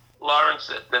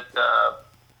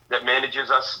that manages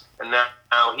us, and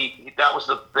now he that was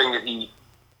the thing that he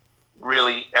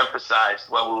really emphasized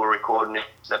while we were recording it,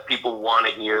 is that people want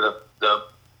to hear the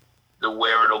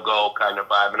where it'll go kind of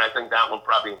vibe, and I think that one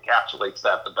probably encapsulates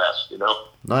that the best,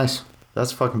 Nice.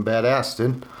 That's fucking badass,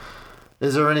 dude.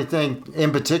 Is there anything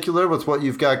in particular with what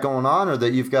you've got going on or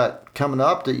that you've got coming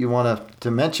up that you want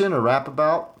to mention or rap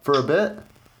about for a bit?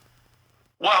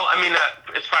 Well, I mean,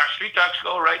 as far as Street Dogs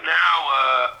go right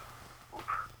now,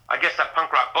 I guess that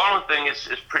punk rock ballin' thing is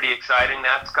pretty exciting.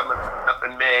 That's coming up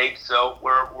in May, so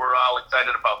we're all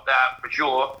excited about that for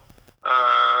sure.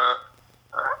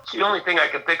 It's the only thing I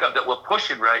can think of that we're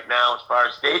pushing right now as far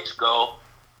as dates go.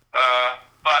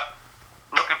 But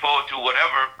looking forward to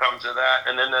whatever comes of that.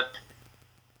 And then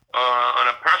on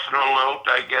a personal note,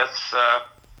 I guess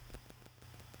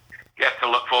get to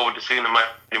look forward to seeing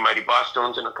the Mighty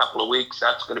Bosstones in a couple of weeks.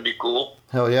 That's going to be cool.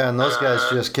 Hell yeah, and those guys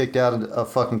just kicked out a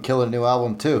fucking killer new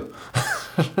album too.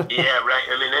 Yeah, right.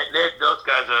 I mean, those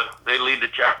guys they lead the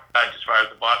charge as far as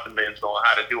the Boston bands know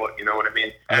how to do it. You know what I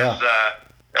mean?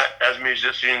 As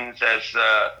musicians, as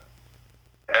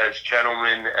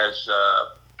gentlemen, as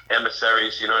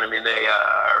emissaries. You know what I mean?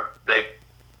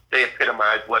 They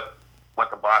epitomize what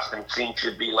the Boston scene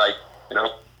should be like.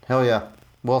 Hell yeah.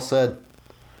 Well said.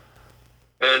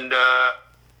 And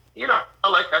I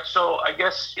like that. So I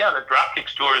guess the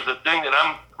Dropkicks tour is the thing that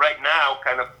I'm right now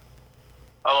kind of.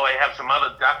 Although I have some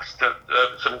other ducks to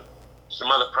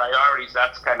some other priorities,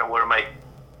 that's kind of where my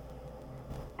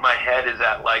head is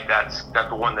at. Like that's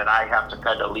the one that I have to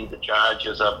kind of lead the charge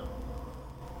as on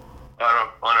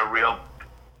a real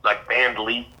like band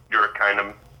leader kind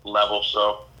of level.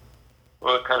 So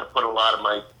I kind of put a lot of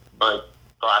my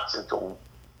thoughts into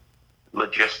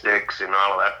logistics and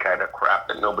all of that kind of crap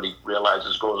that nobody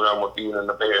realizes goes on with being in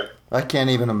the band. I can't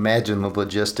even imagine the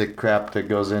logistic crap that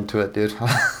goes into it, dude.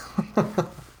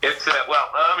 It's well,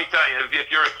 let me tell you,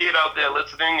 if you're a kid out there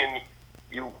listening and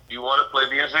you want to play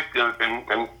music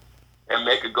and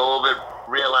make a go of it,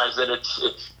 realize that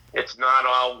it's not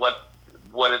all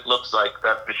what it looks like.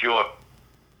 That's for sure.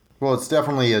 Well, it's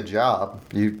definitely a job.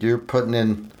 You're putting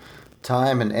in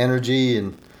time and energy,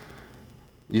 and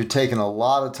you're taking a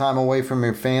lot of time away from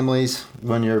your families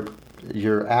when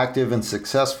you're active and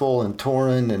successful and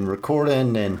touring and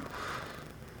recording. And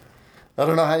I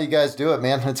don't know how you guys do it,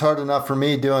 man. It's hard enough for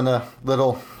me doing a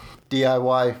little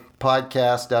DIY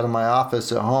podcast out of my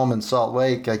office at home in Salt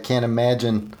Lake. I can't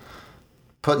imagine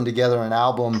putting together an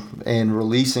album and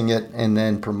releasing it and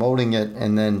then promoting it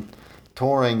and then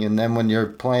touring, and then when you're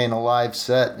playing a live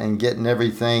set and getting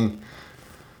everything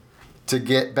to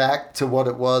get back to what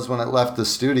it was when it left the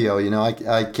studio.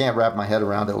 I can't wrap my head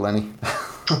around it, Lenny.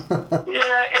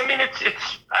 Yeah, I mean it's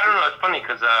I don't know. It's funny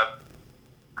because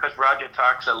Roger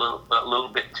talks a little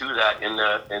bit to that in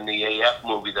the AF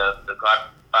movie, the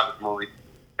Godfather movie,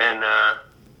 and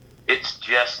it's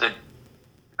just that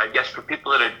I guess for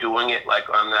people that are doing it like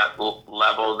on that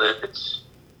level, that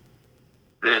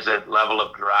there's a level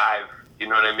of drive. You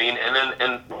know what I mean?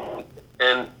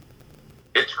 And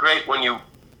it's great when you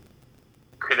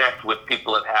connect with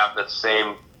people that have the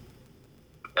same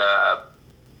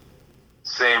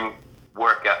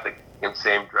work ethic and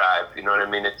same drive. You know what I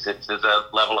mean? There's a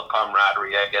level of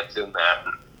camaraderie I guess in that.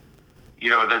 And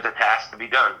there's a task to be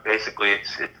done. Basically,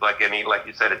 it's like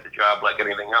you said, it's a job like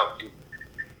anything else. You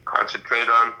concentrate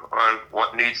on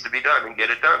what needs to be done and get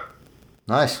it done.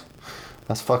 Nice.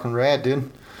 That's fucking rad,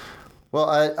 dude. Well,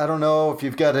 I don't know if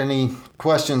you've got any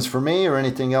questions for me or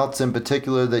anything else in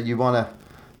particular that you want to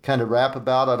kind of rap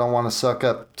about. I don't want to suck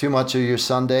up too much of your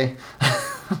Sunday.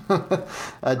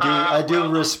 I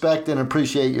do respect and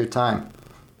appreciate your time.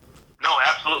 No,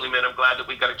 absolutely, man. I'm glad that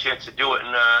we got a chance to do it,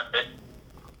 and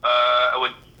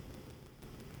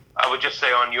I would just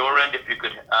say on your end, if you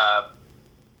could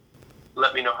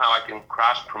let me know how I can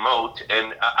cross promote,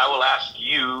 and I will ask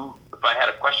you if I had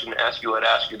a question to ask you. I'd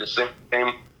ask you the same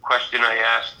question I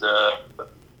asked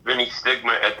Vinny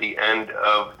Stigma at the end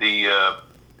of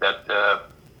that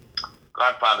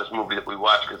Godfather's movie that we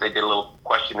watched, because they did a little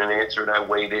question and answer, and I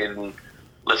waited and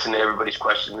listened to everybody's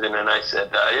questions, and then I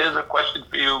said, "Here's a question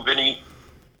for you, Vinny,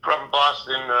 from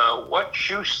Boston. What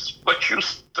shoe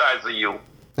size are you?"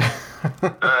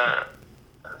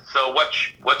 So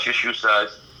what's your shoe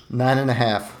size?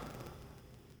 9.5.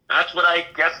 It's what I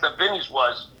guessed that Vinny's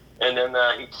was. And then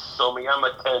he told me, I'm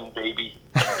a 10, baby.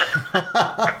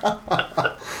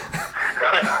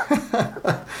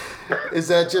 Is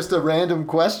that just a random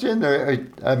question?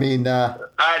 I mean...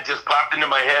 it just popped into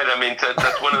my head. I mean,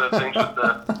 that's one of the things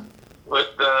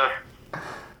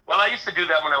well, I used to do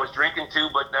that when I was drinking too,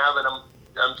 but now that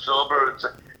I'm sober,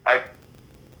 I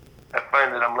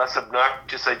find that I'm less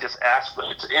obnoxious. I just ask, but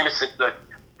it's innocent,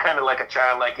 kind of like a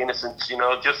childlike innocence,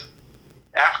 just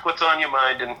ask what's on your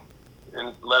mind and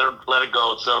let it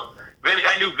go. So Vinny,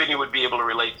 I knew Vinny would be able to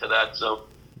relate to that. So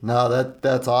no,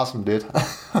 that's awesome, dude.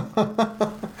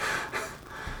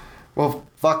 Well,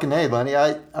 fucking hey, Lenny,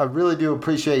 I really do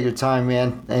appreciate your time,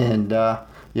 man, and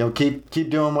keep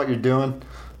doing what you're doing.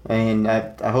 And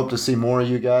I hope to see more of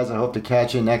you guys. I hope to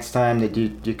catch you next time that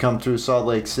you come through Salt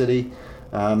Lake City.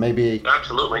 Maybe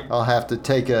absolutely. I'll have to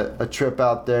take a trip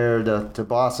out there to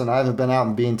Boston. I haven't been out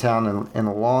in Beantown in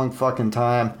a long fucking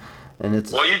time. And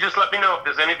well, you just let me know if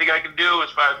there's anything I can do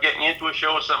as far as getting you into a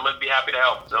show or something. I'd be happy to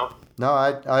help. So. No,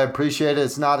 I appreciate it.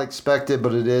 It's not expected,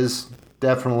 but it is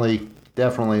definitely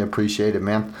appreciated,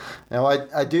 man. Now,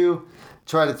 I do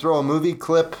try to throw a movie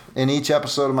clip in each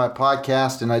episode of my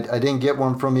podcast, and I didn't get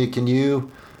one from you. Can you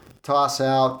toss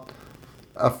out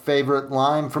a favorite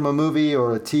line from a movie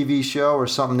or a TV show or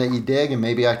something that you dig, and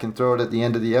maybe I can throw it at the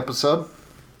end of the episode?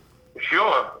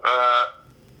 Sure.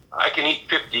 I can eat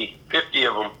 50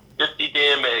 of them. 50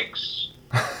 damn eggs.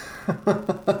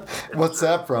 What's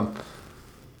that from?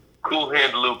 Cool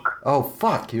Hand Luke. Oh,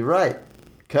 fuck, you're right.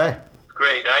 Okay.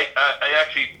 Great. I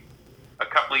actually, a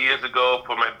couple of years ago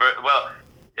for my birthday,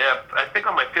 I think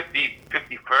on my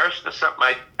 51st or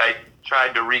something, I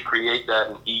tried to recreate that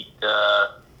and eat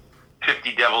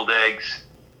 50 deviled eggs.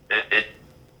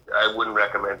 I wouldn't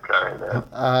recommend trying that.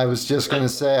 I was just going to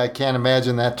say, I can't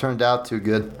imagine that turned out too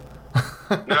good.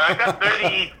 No, I got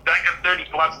 30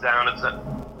 plus down.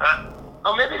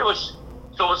 Maybe it was,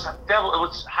 so it was devil, it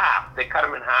was half. They cut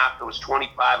them in half. It was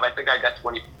 25. I think I got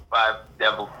 25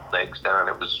 deviled eggs down.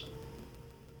 It was,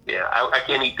 I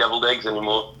can't eat deviled eggs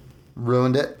anymore.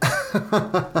 Ruined it?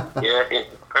 Yeah, it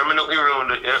permanently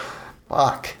ruined it, yeah.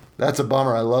 Fuck. That's a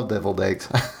bummer. I love deviled eggs.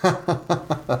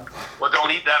 Well,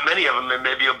 don't eat that many of them, and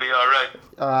maybe you'll be all right.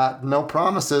 No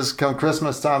promises. Come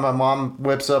Christmas time, my mom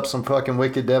whips up some fucking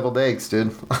wicked deviled eggs,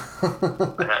 dude.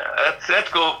 That's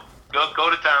cool. Go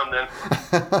to town then.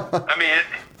 I mean,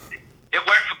 it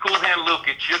worked for Cool Hand Luke.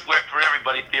 It should work for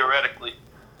everybody theoretically.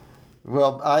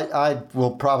 Well, I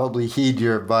will probably heed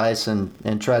your advice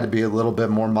and try to be a little bit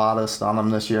more modest on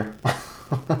them this year.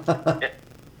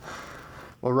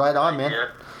 Well, right on, man. Yeah.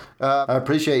 I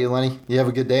appreciate you, Lenny. You have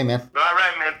a good day, man. All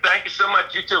right, man. Thank you so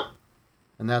much. You too.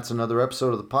 And that's another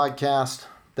episode of the podcast.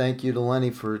 Thank you to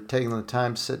Lenny for taking the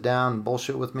time to sit down and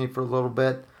bullshit with me for a little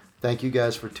bit. Thank you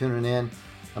guys for tuning in.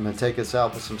 I'm going to take us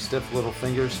out with some stiff little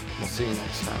fingers. We'll see you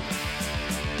next time.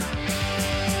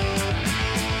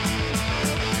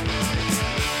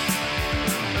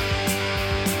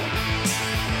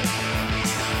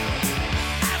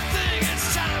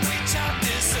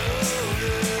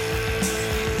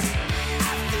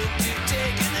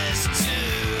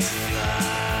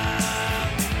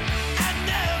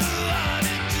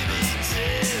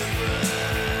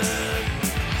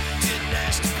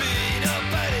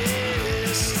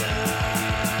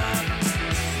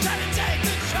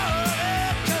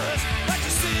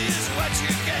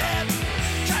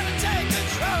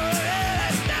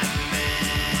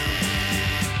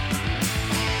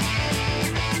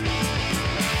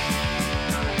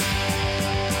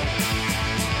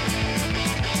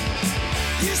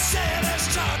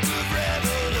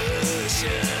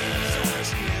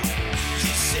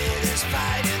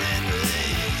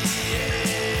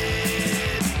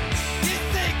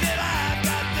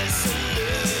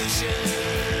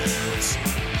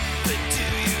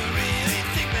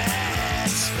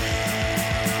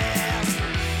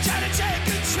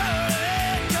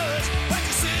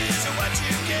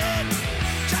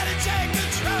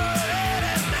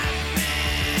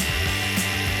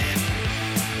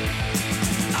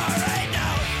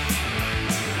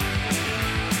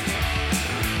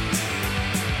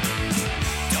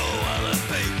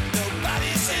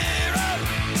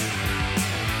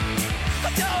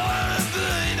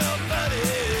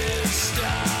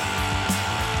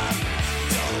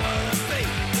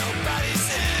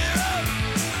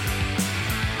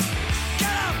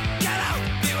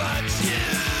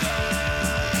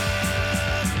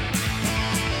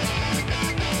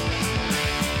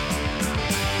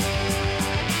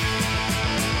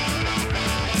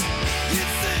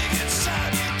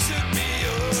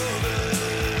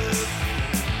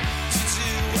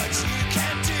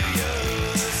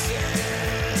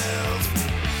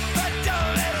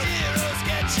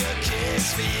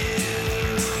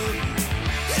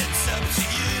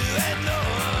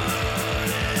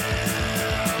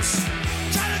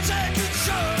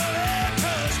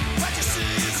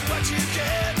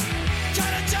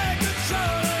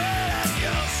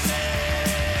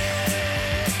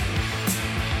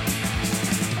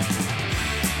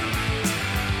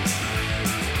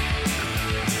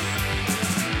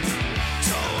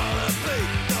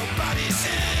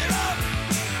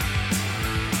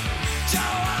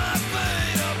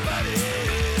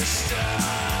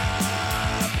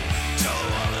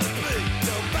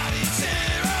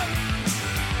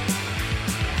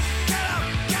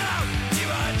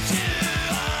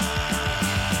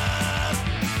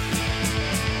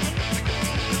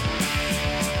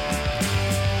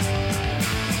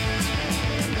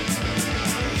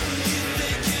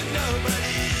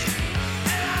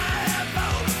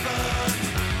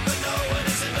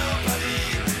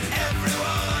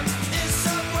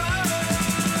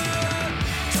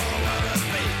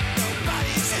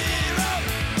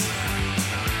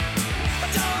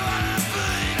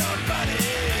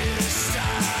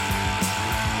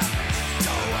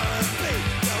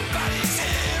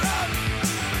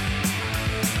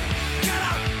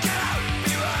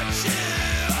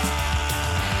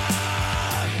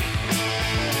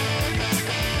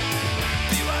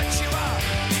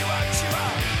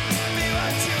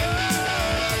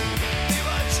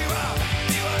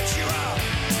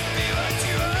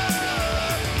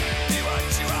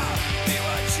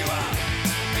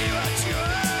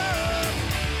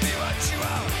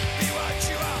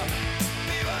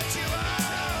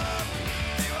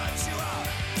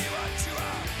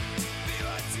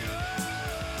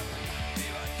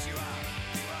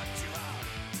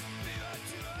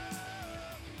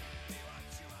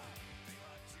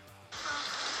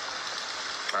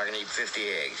 I can eat 50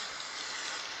 eggs.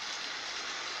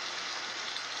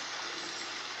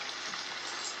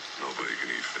 Nobody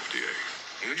can eat 50 eggs.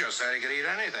 You just said he could eat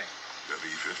anything. You ever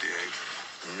eat 50 eggs?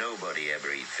 Nobody ever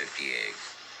eat 50 eggs.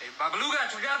 Hey, Babaluga,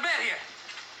 we got a bet here.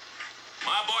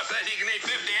 My boy says he can eat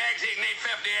 50 eggs, he can eat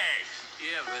 50 eggs.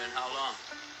 Yeah, but in how long?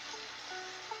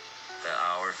 An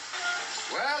hour.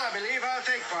 Well, I believe I'll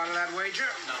take part of that wager.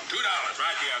 $2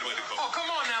 right here on the way to go. Oh,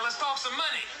 come on now, let's talk some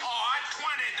money. All right,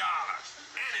 $20.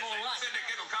 Anything. All right.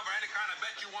 Syndicate will cover any kind of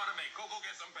bet you want to make. Go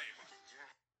get some paper.